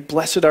integrity,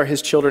 blessed are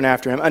his children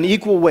after him.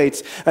 Unequal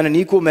weights and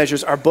unequal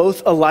measures are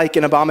both alike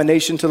an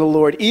abomination to the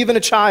Lord. Even a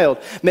child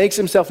makes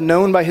himself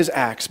known by his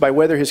acts, by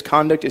whether his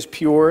conduct is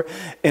pure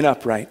and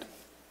upright.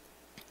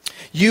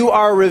 You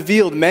are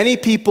revealed. Many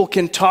people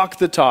can talk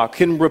the talk,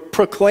 can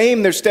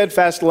proclaim their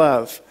steadfast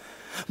love.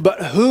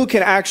 But who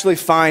can actually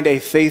find a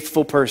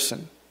faithful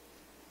person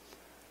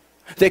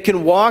that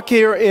can walk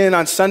here in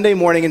on Sunday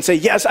morning and say,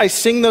 yes, I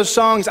sing those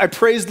songs, I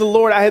praise the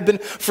Lord, I have been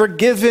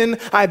forgiven,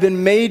 I've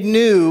been made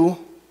new.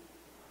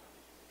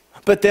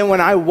 But then when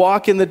I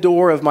walk in the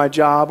door of my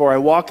job or I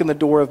walk in the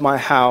door of my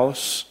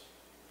house,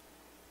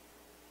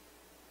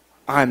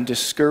 I'm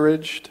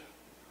discouraged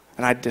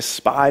and I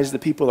despise the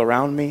people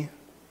around me.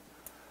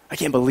 I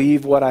can't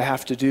believe what I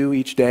have to do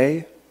each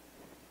day.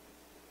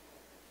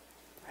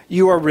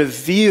 You are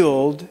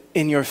revealed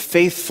in your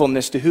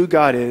faithfulness to who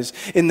God is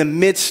in the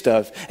midst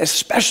of,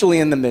 especially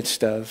in the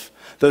midst of,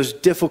 those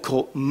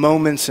difficult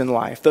moments in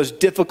life, those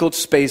difficult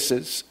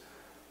spaces,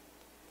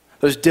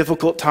 those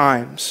difficult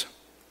times.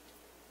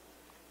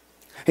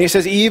 And he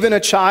says, even a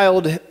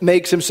child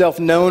makes himself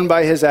known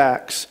by his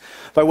acts,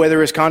 by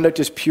whether his conduct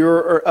is pure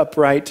or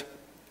upright.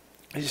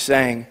 He's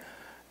saying,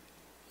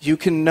 you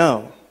can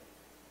know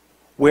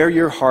where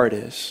your heart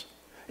is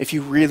if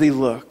you really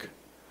look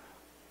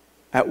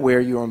at where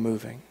you are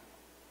moving,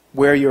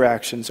 where your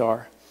actions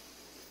are.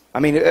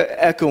 I mean,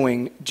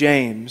 echoing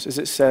James, as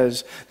it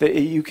says, that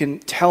you can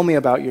tell me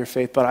about your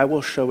faith, but I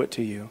will show it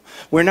to you.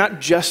 We're not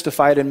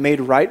justified and made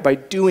right by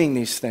doing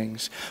these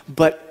things,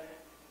 but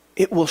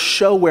it will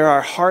show where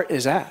our heart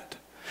is at.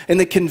 And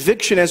the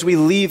conviction as we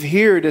leave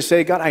here to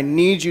say, God, I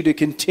need you to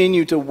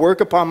continue to work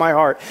upon my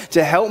heart,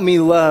 to help me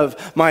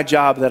love my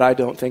job that I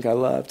don't think I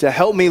love, to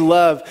help me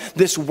love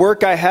this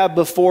work I have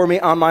before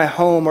me on my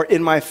home or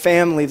in my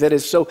family that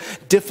is so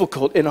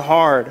difficult and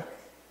hard.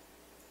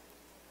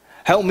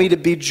 Help me to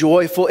be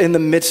joyful in the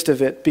midst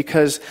of it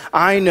because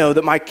I know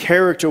that my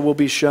character will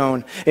be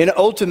shown. And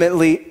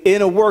ultimately,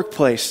 in a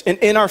workplace and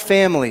in our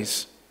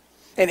families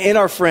and in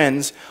our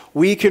friends,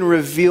 we can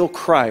reveal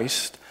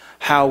Christ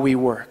how we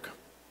work.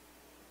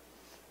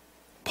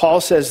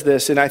 Paul says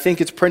this, and I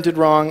think it's printed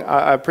wrong.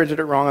 I printed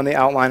it wrong on the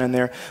outline in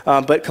there.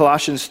 But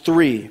Colossians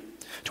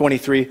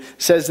 3:23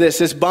 says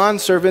this, as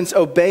bondservants,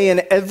 obey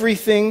in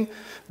everything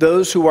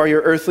those who are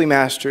your earthly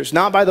masters,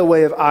 not by the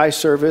way of eye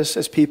service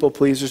as people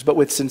pleasers, but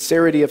with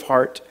sincerity of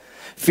heart,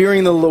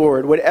 fearing the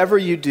Lord. Whatever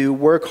you do,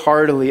 work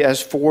heartily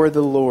as for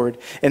the Lord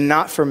and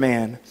not for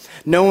man,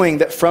 knowing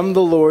that from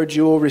the Lord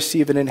you will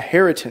receive an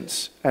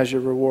inheritance as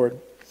your reward.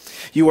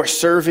 You are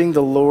serving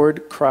the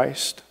Lord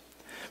Christ.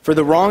 For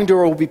the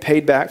wrongdoer will be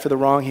paid back for the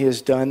wrong he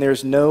has done. There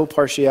is no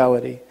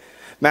partiality.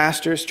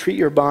 Masters, treat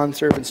your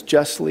bondservants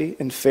justly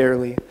and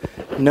fairly,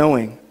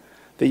 knowing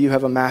that you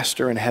have a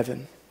master in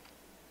heaven.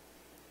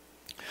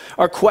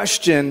 Our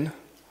question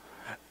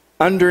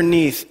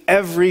underneath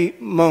every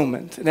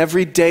moment and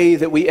every day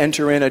that we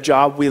enter in a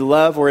job we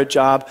love or a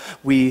job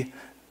we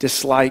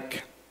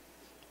dislike,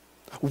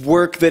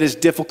 work that is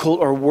difficult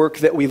or work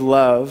that we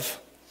love,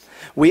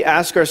 we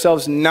ask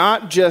ourselves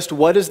not just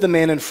what does the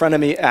man in front of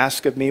me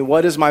ask of me,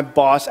 what does my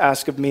boss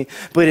ask of me,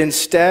 but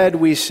instead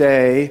we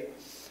say,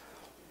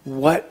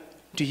 what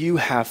do you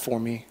have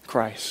for me,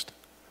 Christ?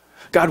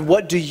 God,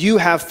 what do you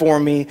have for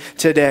me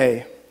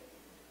today?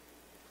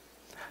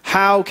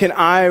 How can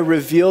I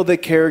reveal the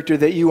character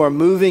that you are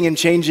moving and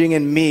changing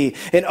in me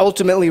and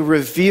ultimately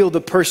reveal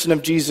the person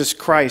of Jesus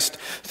Christ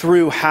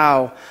through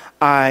how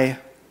I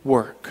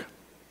work?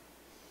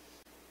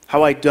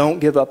 How I don't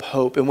give up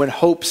hope. And when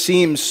hope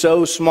seems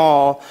so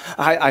small,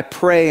 I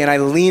pray and I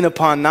lean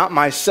upon not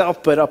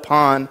myself, but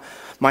upon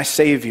my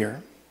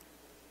Savior.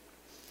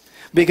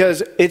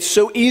 Because it's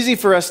so easy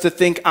for us to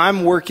think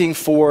I'm working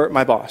for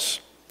my boss.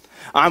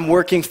 I'm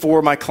working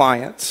for my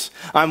clients.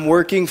 I'm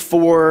working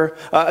for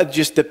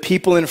just the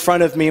people in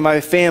front of me,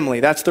 my family.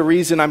 That's the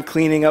reason I'm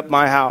cleaning up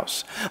my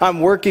house. I'm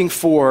working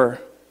for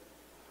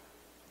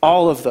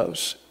all of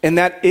those. And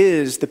that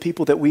is the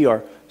people that we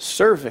are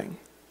serving.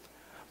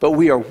 But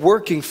we are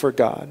working for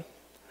God.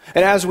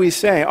 And as we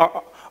say,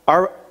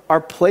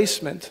 our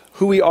placement,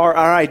 who we are,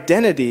 our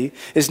identity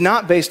is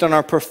not based on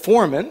our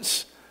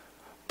performance,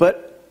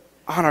 but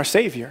on our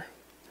Savior.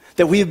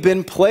 That we've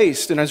been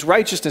placed and His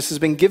righteousness has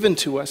been given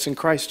to us in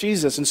Christ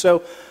Jesus. And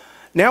so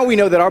now we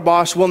know that our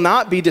boss will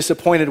not be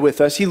disappointed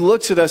with us. He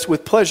looks at us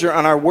with pleasure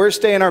on our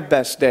worst day and our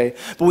best day.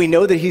 But we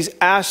know that He's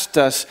asked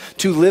us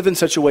to live in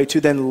such a way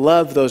to then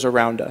love those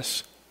around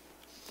us.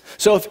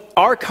 So if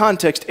our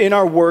context in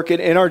our work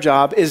and in our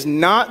job is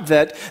not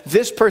that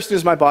this person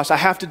is my boss, I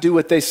have to do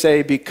what they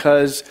say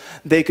because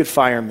they could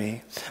fire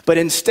me. But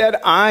instead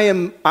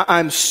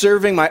I'm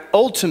serving my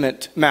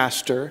ultimate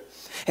master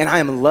and I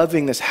am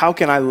loving this. How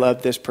can I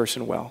love this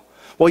person well?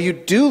 Well, you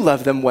do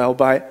love them well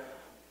by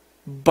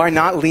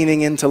not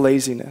leaning into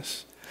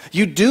laziness.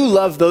 You do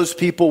love those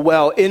people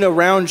well in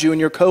around you and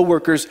your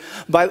coworkers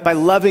by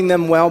loving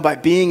them well, by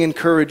being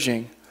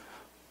encouraging.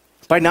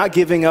 By not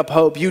giving up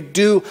hope. You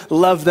do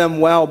love them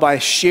well by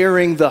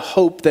sharing the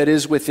hope that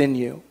is within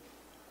you.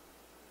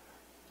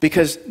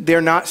 because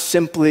they're not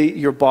simply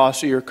your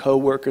boss or your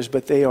coworkers,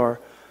 but they are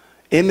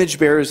image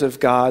bearers of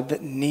God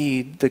that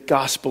need the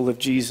gospel of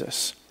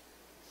Jesus.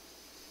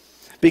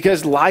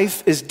 Because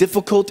life is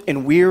difficult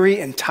and weary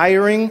and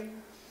tiring,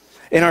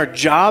 and our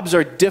jobs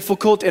are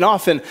difficult and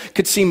often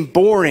could seem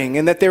boring,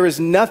 and that there is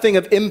nothing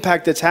of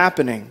impact that's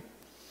happening.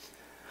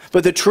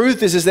 But the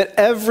truth is that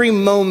every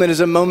moment is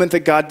a moment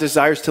that God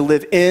desires to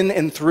live in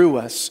and through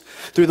us,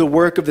 through the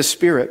work of the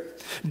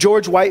Spirit.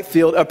 George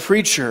Whitefield, a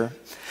preacher,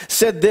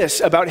 said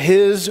this about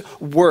his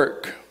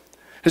work.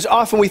 Because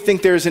often we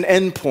think there's an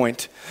end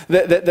point,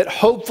 that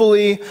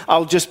hopefully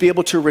I'll just be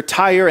able to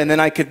retire and then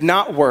I could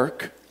not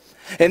work.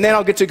 And then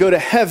I'll get to go to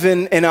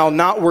heaven and I'll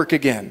not work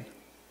again.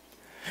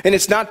 And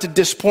it's not to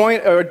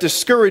disappoint or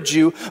discourage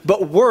you,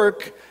 but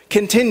work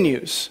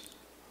continues.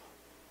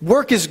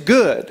 Work is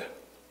good.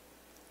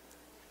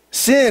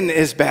 Sin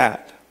is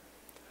bad.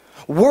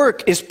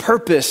 Work is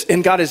purpose,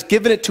 and God has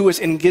given it to us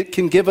and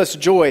can give us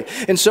joy.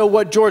 And so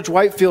what George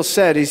Whitefield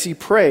said is he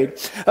prayed.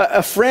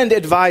 A friend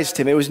advised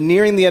him. It was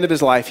nearing the end of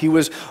his life. He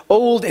was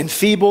old and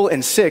feeble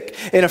and sick,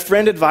 and a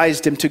friend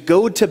advised him to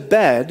go to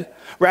bed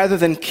rather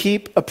than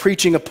keep a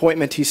preaching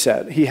appointment he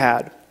said he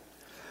had.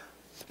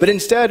 But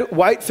instead,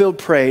 Whitefield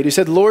prayed. He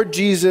said, Lord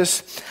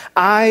Jesus,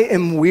 I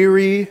am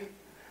weary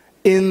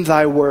in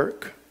thy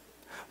work,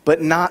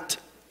 but not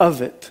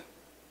of it.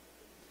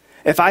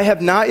 If I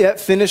have not yet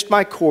finished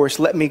my course,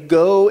 let me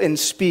go and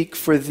speak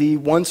for thee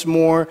once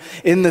more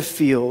in the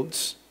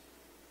fields.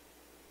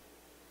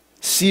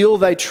 Seal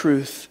thy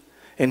truth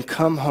and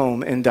come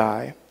home and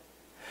die.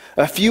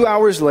 A few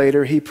hours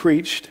later, he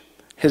preached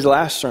his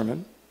last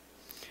sermon,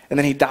 and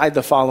then he died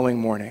the following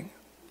morning.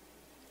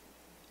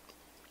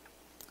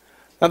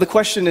 Now the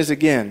question is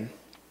again,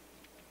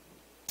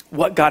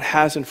 what God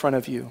has in front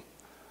of you,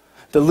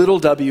 the little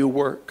w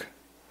work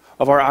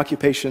of our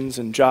occupations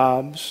and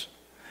jobs,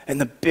 and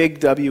the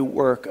big W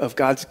work of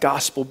God's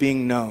gospel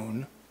being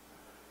known.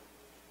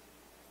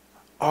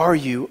 Are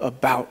you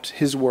about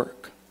his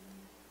work?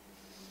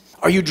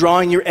 Are you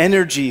drawing your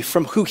energy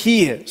from who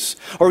he is?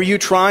 Or are you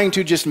trying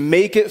to just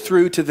make it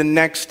through to the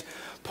next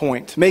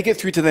point? Make it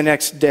through to the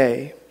next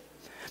day?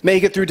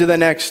 Make it through to the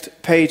next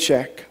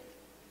paycheck?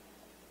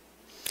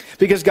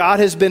 Because God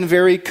has been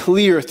very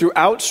clear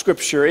throughout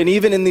Scripture and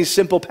even in these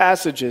simple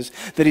passages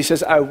that he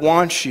says, I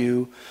want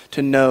you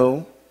to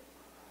know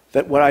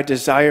that what I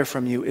desire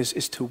from you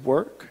is to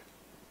work,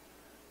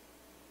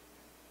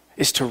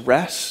 is to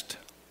rest.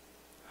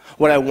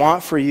 What I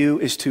want for you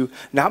is to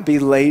not be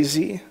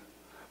lazy,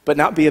 but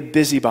not be a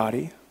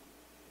busybody.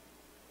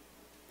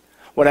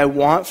 What I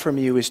want from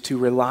you is to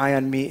rely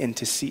on me and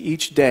to see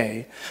each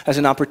day as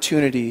an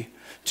opportunity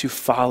to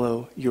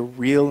follow your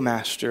real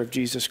master of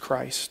Jesus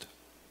Christ.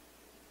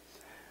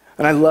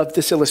 And I love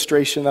this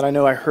illustration that I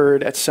know I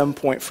heard at some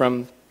point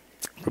from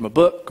a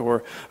book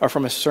or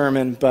from a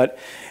sermon, but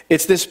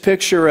it's this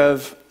picture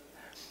of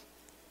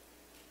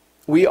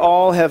we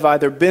all have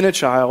either been a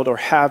child or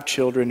have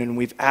children and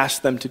we've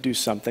asked them to do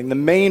something. The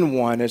main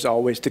one is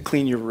always to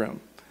clean your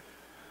room.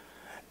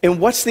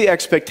 And what's the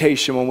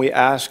expectation when we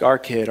ask our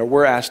kid or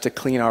we're asked to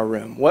clean our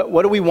room?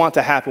 What do we want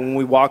to happen when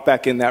we walk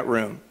back in that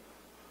room?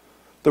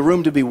 The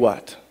room to be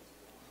what?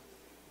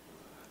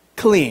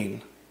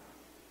 Clean.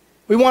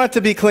 We want it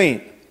to be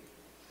clean.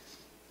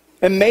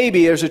 And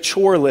maybe there's a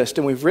chore list,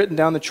 and we've written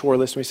down the chore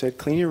list, and we said,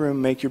 clean your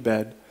room, make your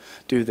bed,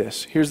 do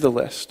this. Here's the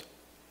list.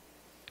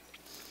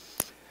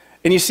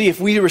 And you see, if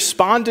we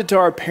responded to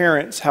our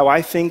parents how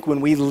I think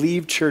when we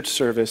leave church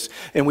service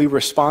and we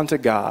respond to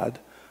God,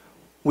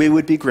 we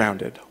would be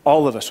grounded.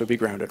 All of us would be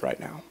grounded right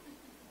now.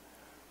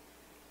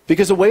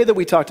 Because the way that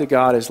we talk to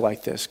God is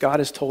like this. God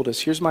has told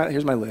us, here's my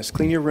list.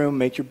 Clean your room,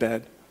 make your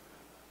bed.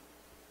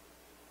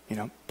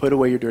 Put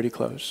away your dirty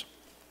clothes.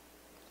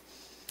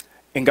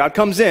 And God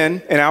comes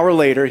in an hour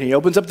later, and he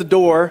opens up the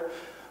door,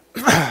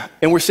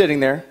 and we're sitting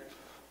there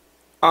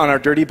on our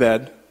dirty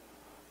bed,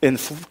 and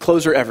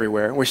clothes are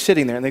everywhere. And we're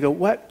sitting there, and they go,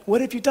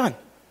 what have you done?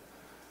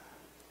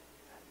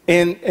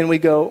 And we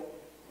go,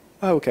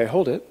 oh, okay,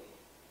 hold it.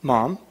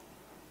 Mom,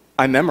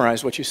 I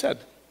memorized what you said.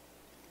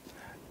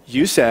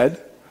 You said,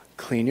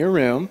 clean your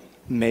room,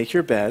 make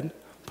your bed,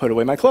 put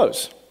away my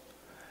clothes.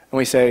 And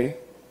we say,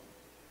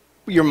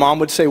 your mom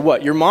would say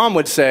what? Your mom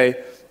would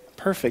say,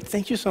 perfect,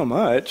 thank you so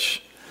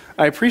much.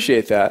 I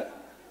appreciate that.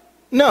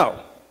 No.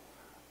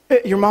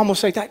 Your mom will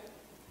say,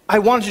 I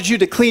wanted you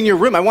to clean your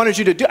room.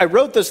 I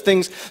wrote those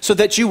things so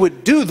that you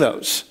would do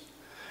those.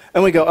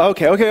 And we go,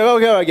 okay,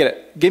 I get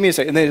it. Give me a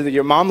second. And then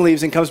your mom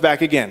leaves and comes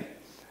back again.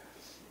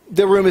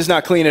 The room is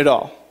not clean at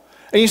all.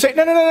 And you say,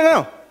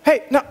 no.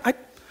 Hey, no.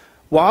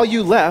 While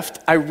you left,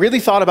 I really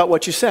thought about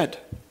what you said.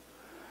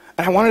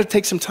 And I wanted to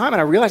take some time,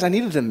 and I realized I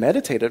needed to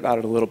meditate about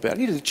it a little bit. I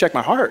needed to check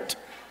my heart.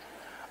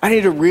 I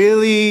need to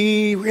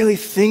really, really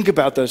think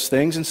about those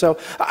things. And so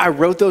I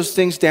wrote those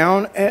things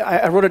down.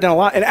 I wrote it down a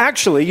lot. And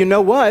actually, you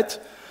know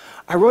what?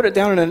 I wrote it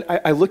down and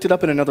I looked it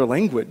up in another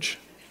language.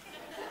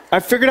 I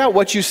figured out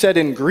what you said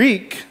in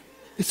Greek.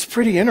 It's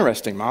pretty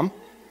interesting, Mom.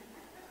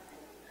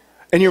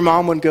 And your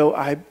mom would go,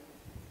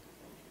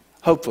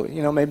 Hopefully,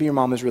 maybe your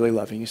mom is really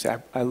loving you. Say,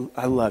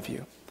 I love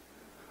you.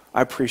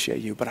 I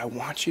appreciate you, but I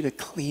want you to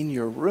clean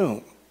your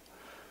room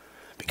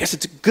because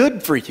it's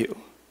good for you.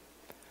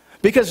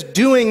 Because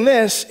doing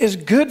this is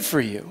good for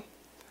you.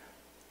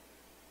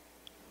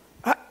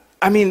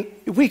 I mean,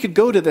 we could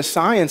go to the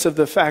science of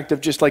the fact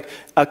of just like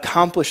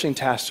accomplishing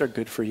tasks are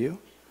good for you,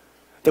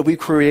 that we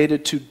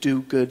created to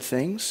do good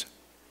things.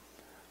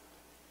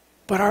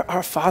 But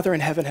our Father in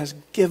heaven has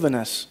given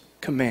us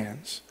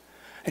commands.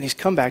 And he's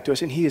come back to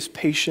us, and he is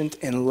patient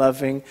and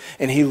loving,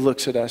 and he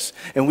looks at us.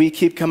 And we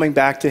keep coming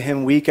back to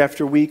him week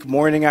after week,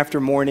 morning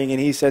after morning, and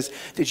he says,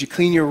 did you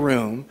clean your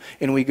room?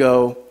 And we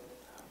go,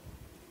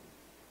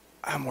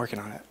 I'm working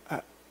on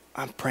it.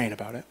 I'm praying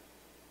about it.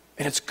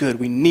 And it's good.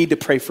 We need to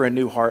pray for a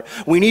new heart.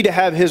 We need to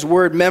have his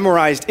word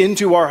memorized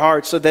into our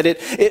hearts so that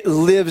it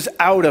lives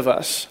out of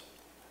us.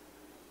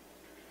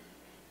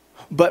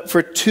 But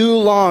for too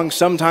long,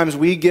 sometimes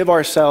we give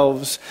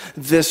ourselves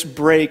this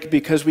break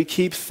because we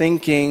keep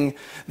thinking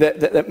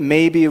that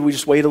maybe if we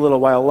just wait a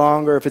little while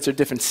longer, if it's a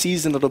different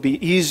season, it'll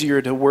be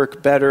easier to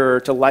work better or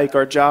to like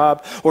our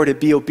job or to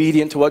be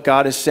obedient to what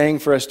God is saying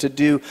for us to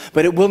do.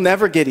 But it will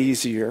never get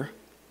easier.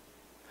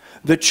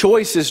 The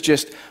choice is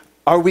just,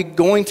 are we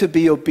going to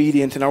be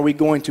obedient and are we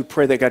going to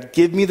pray that God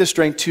give me the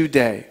strength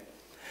today?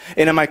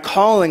 And am I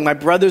calling my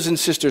brothers and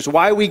sisters,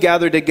 why we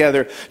gather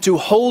together, to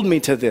hold me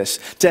to this,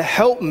 to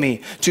help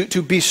me,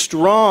 to be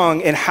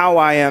strong in how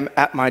I am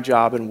at my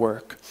job and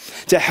work,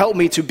 to help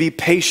me to be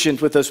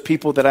patient with those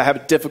people that I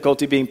have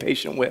difficulty being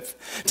patient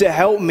with, to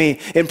help me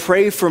and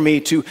pray for me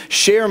to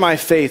share my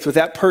faith with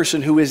that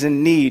person who is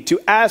in need, to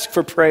ask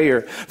for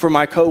prayer for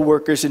my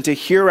coworkers and to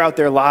hear out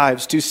their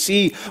lives, to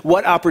see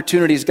what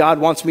opportunities God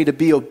wants me to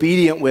be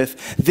obedient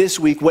with this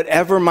week,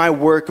 whatever my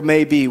work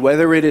may be,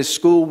 whether it is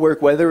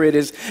schoolwork, whether it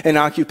is an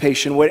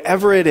occupation,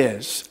 whatever it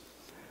is.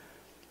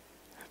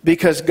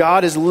 Because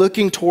God is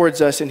looking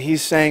towards us and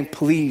he's saying,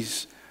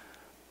 please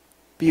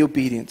be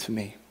obedient to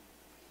me.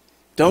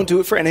 Don't do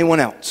it for anyone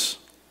else.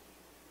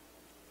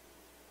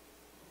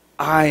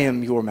 I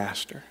am your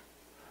master.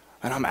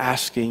 And I'm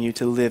asking you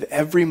to live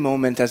every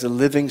moment as a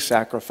living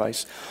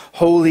sacrifice,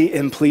 holy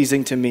and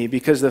pleasing to me.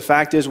 Because the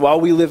fact is,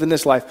 while we live in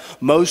this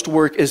life, most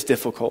work is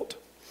difficult.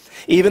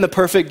 Even the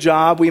perfect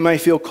job we might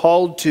feel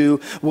called to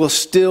will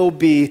still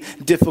be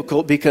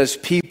difficult because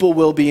people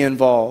will be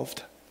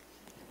involved.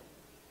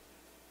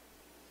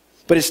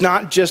 But it's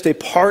not just a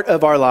part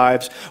of our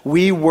lives.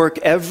 We work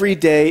every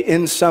day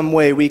in some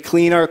way. We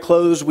clean our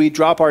clothes. We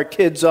drop our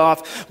kids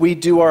off. We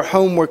do our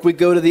homework. We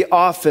go to the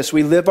office.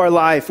 We live our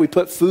life. We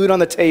put food on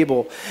the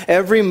table.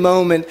 Every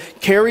moment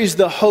carries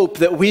the hope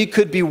that we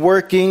could be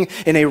working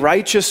in a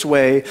righteous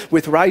way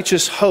with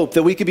righteous hope,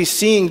 that we could be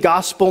seeing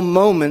gospel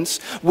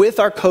moments with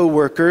our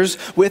coworkers,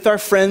 with our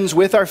friends,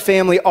 with our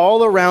family,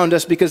 all around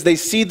us because they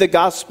see the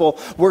gospel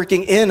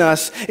working in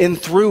us and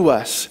through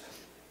us.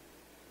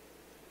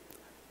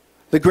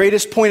 The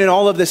greatest point in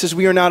all of this is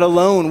we are not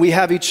alone. We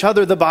have each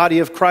other, the body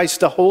of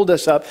Christ, to hold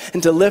us up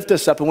and to lift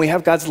us up. And we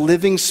have God's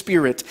living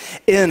Spirit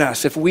in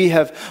us. If we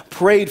have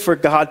prayed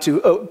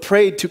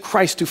to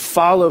Christ to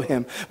follow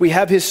him, we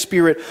have his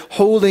Spirit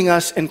holding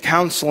us and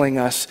counseling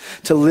us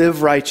to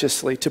live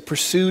righteously, to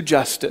pursue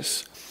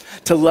justice,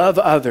 to love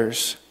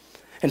others,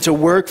 and to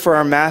work for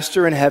our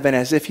Master in heaven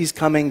as if he's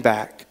coming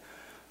back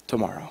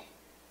tomorrow.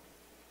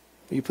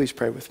 Will you please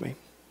pray with me?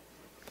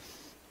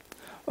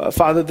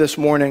 Father, this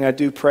morning I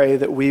do pray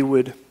that we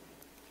would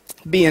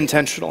be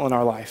intentional in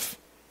our life.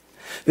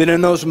 That in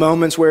those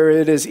moments where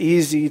it is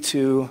easy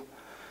to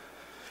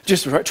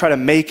just try to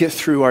make it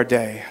through our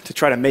day, to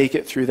try to make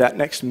it through that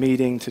next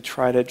meeting, to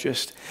try to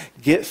just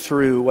get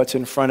through what's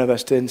in front of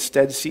us, to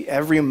instead see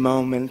every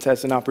moment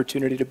as an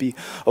opportunity to be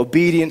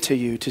obedient to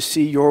you, to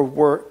see your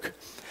work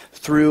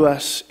through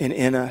us and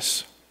in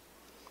us.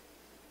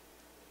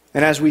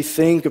 And as we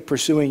think of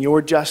pursuing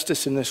your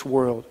justice in this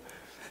world,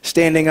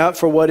 standing up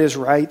for what is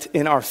right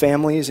in our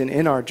families and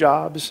in our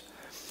jobs,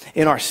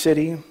 in our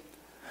city,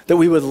 that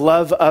we would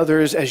love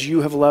others as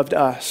you have loved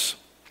us,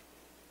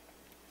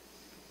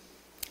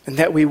 and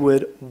that we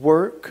would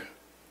work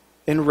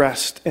and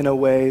rest in a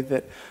way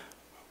that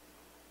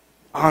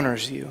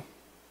honors you,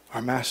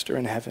 our Master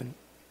in heaven.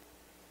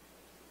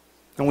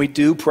 And we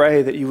do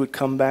pray that you would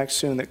come back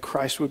soon, that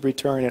Christ would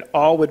return and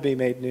all would be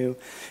made new,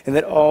 and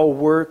that all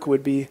work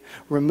would be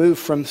removed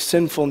from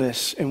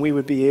sinfulness, and we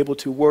would be able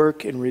to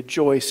work and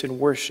rejoice and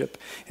worship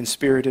in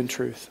spirit and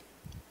truth.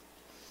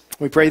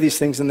 We pray these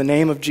things in the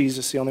name of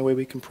Jesus, the only way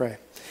we can pray.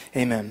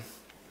 Amen.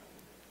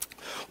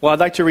 Well, I'd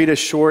like to read a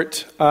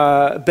short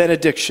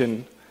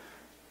benediction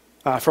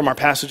from our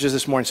passages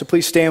this morning. So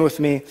please stand with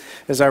me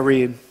as I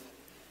read.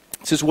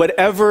 It says,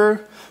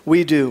 whatever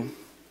we do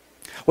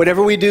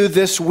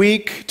this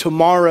week,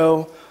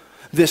 tomorrow,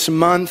 this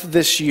month,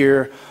 this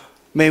year,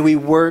 may we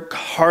work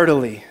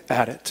heartily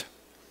at it,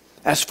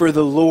 as for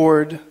the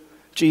Lord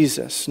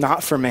Jesus,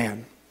 not for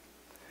man,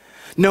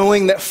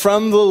 knowing that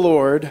from the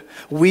Lord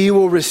we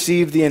will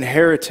receive the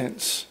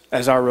inheritance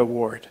as our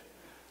reward.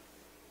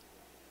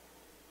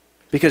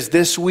 Because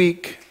this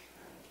week,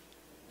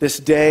 this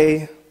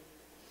day,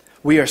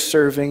 We are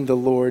serving the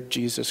Lord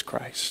Jesus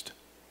Christ.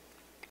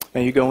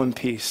 May you go in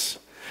peace.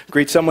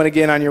 Greet someone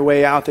again on your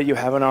way out that you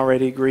haven't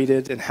already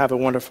greeted, and have a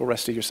wonderful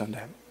rest of your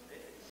Sunday.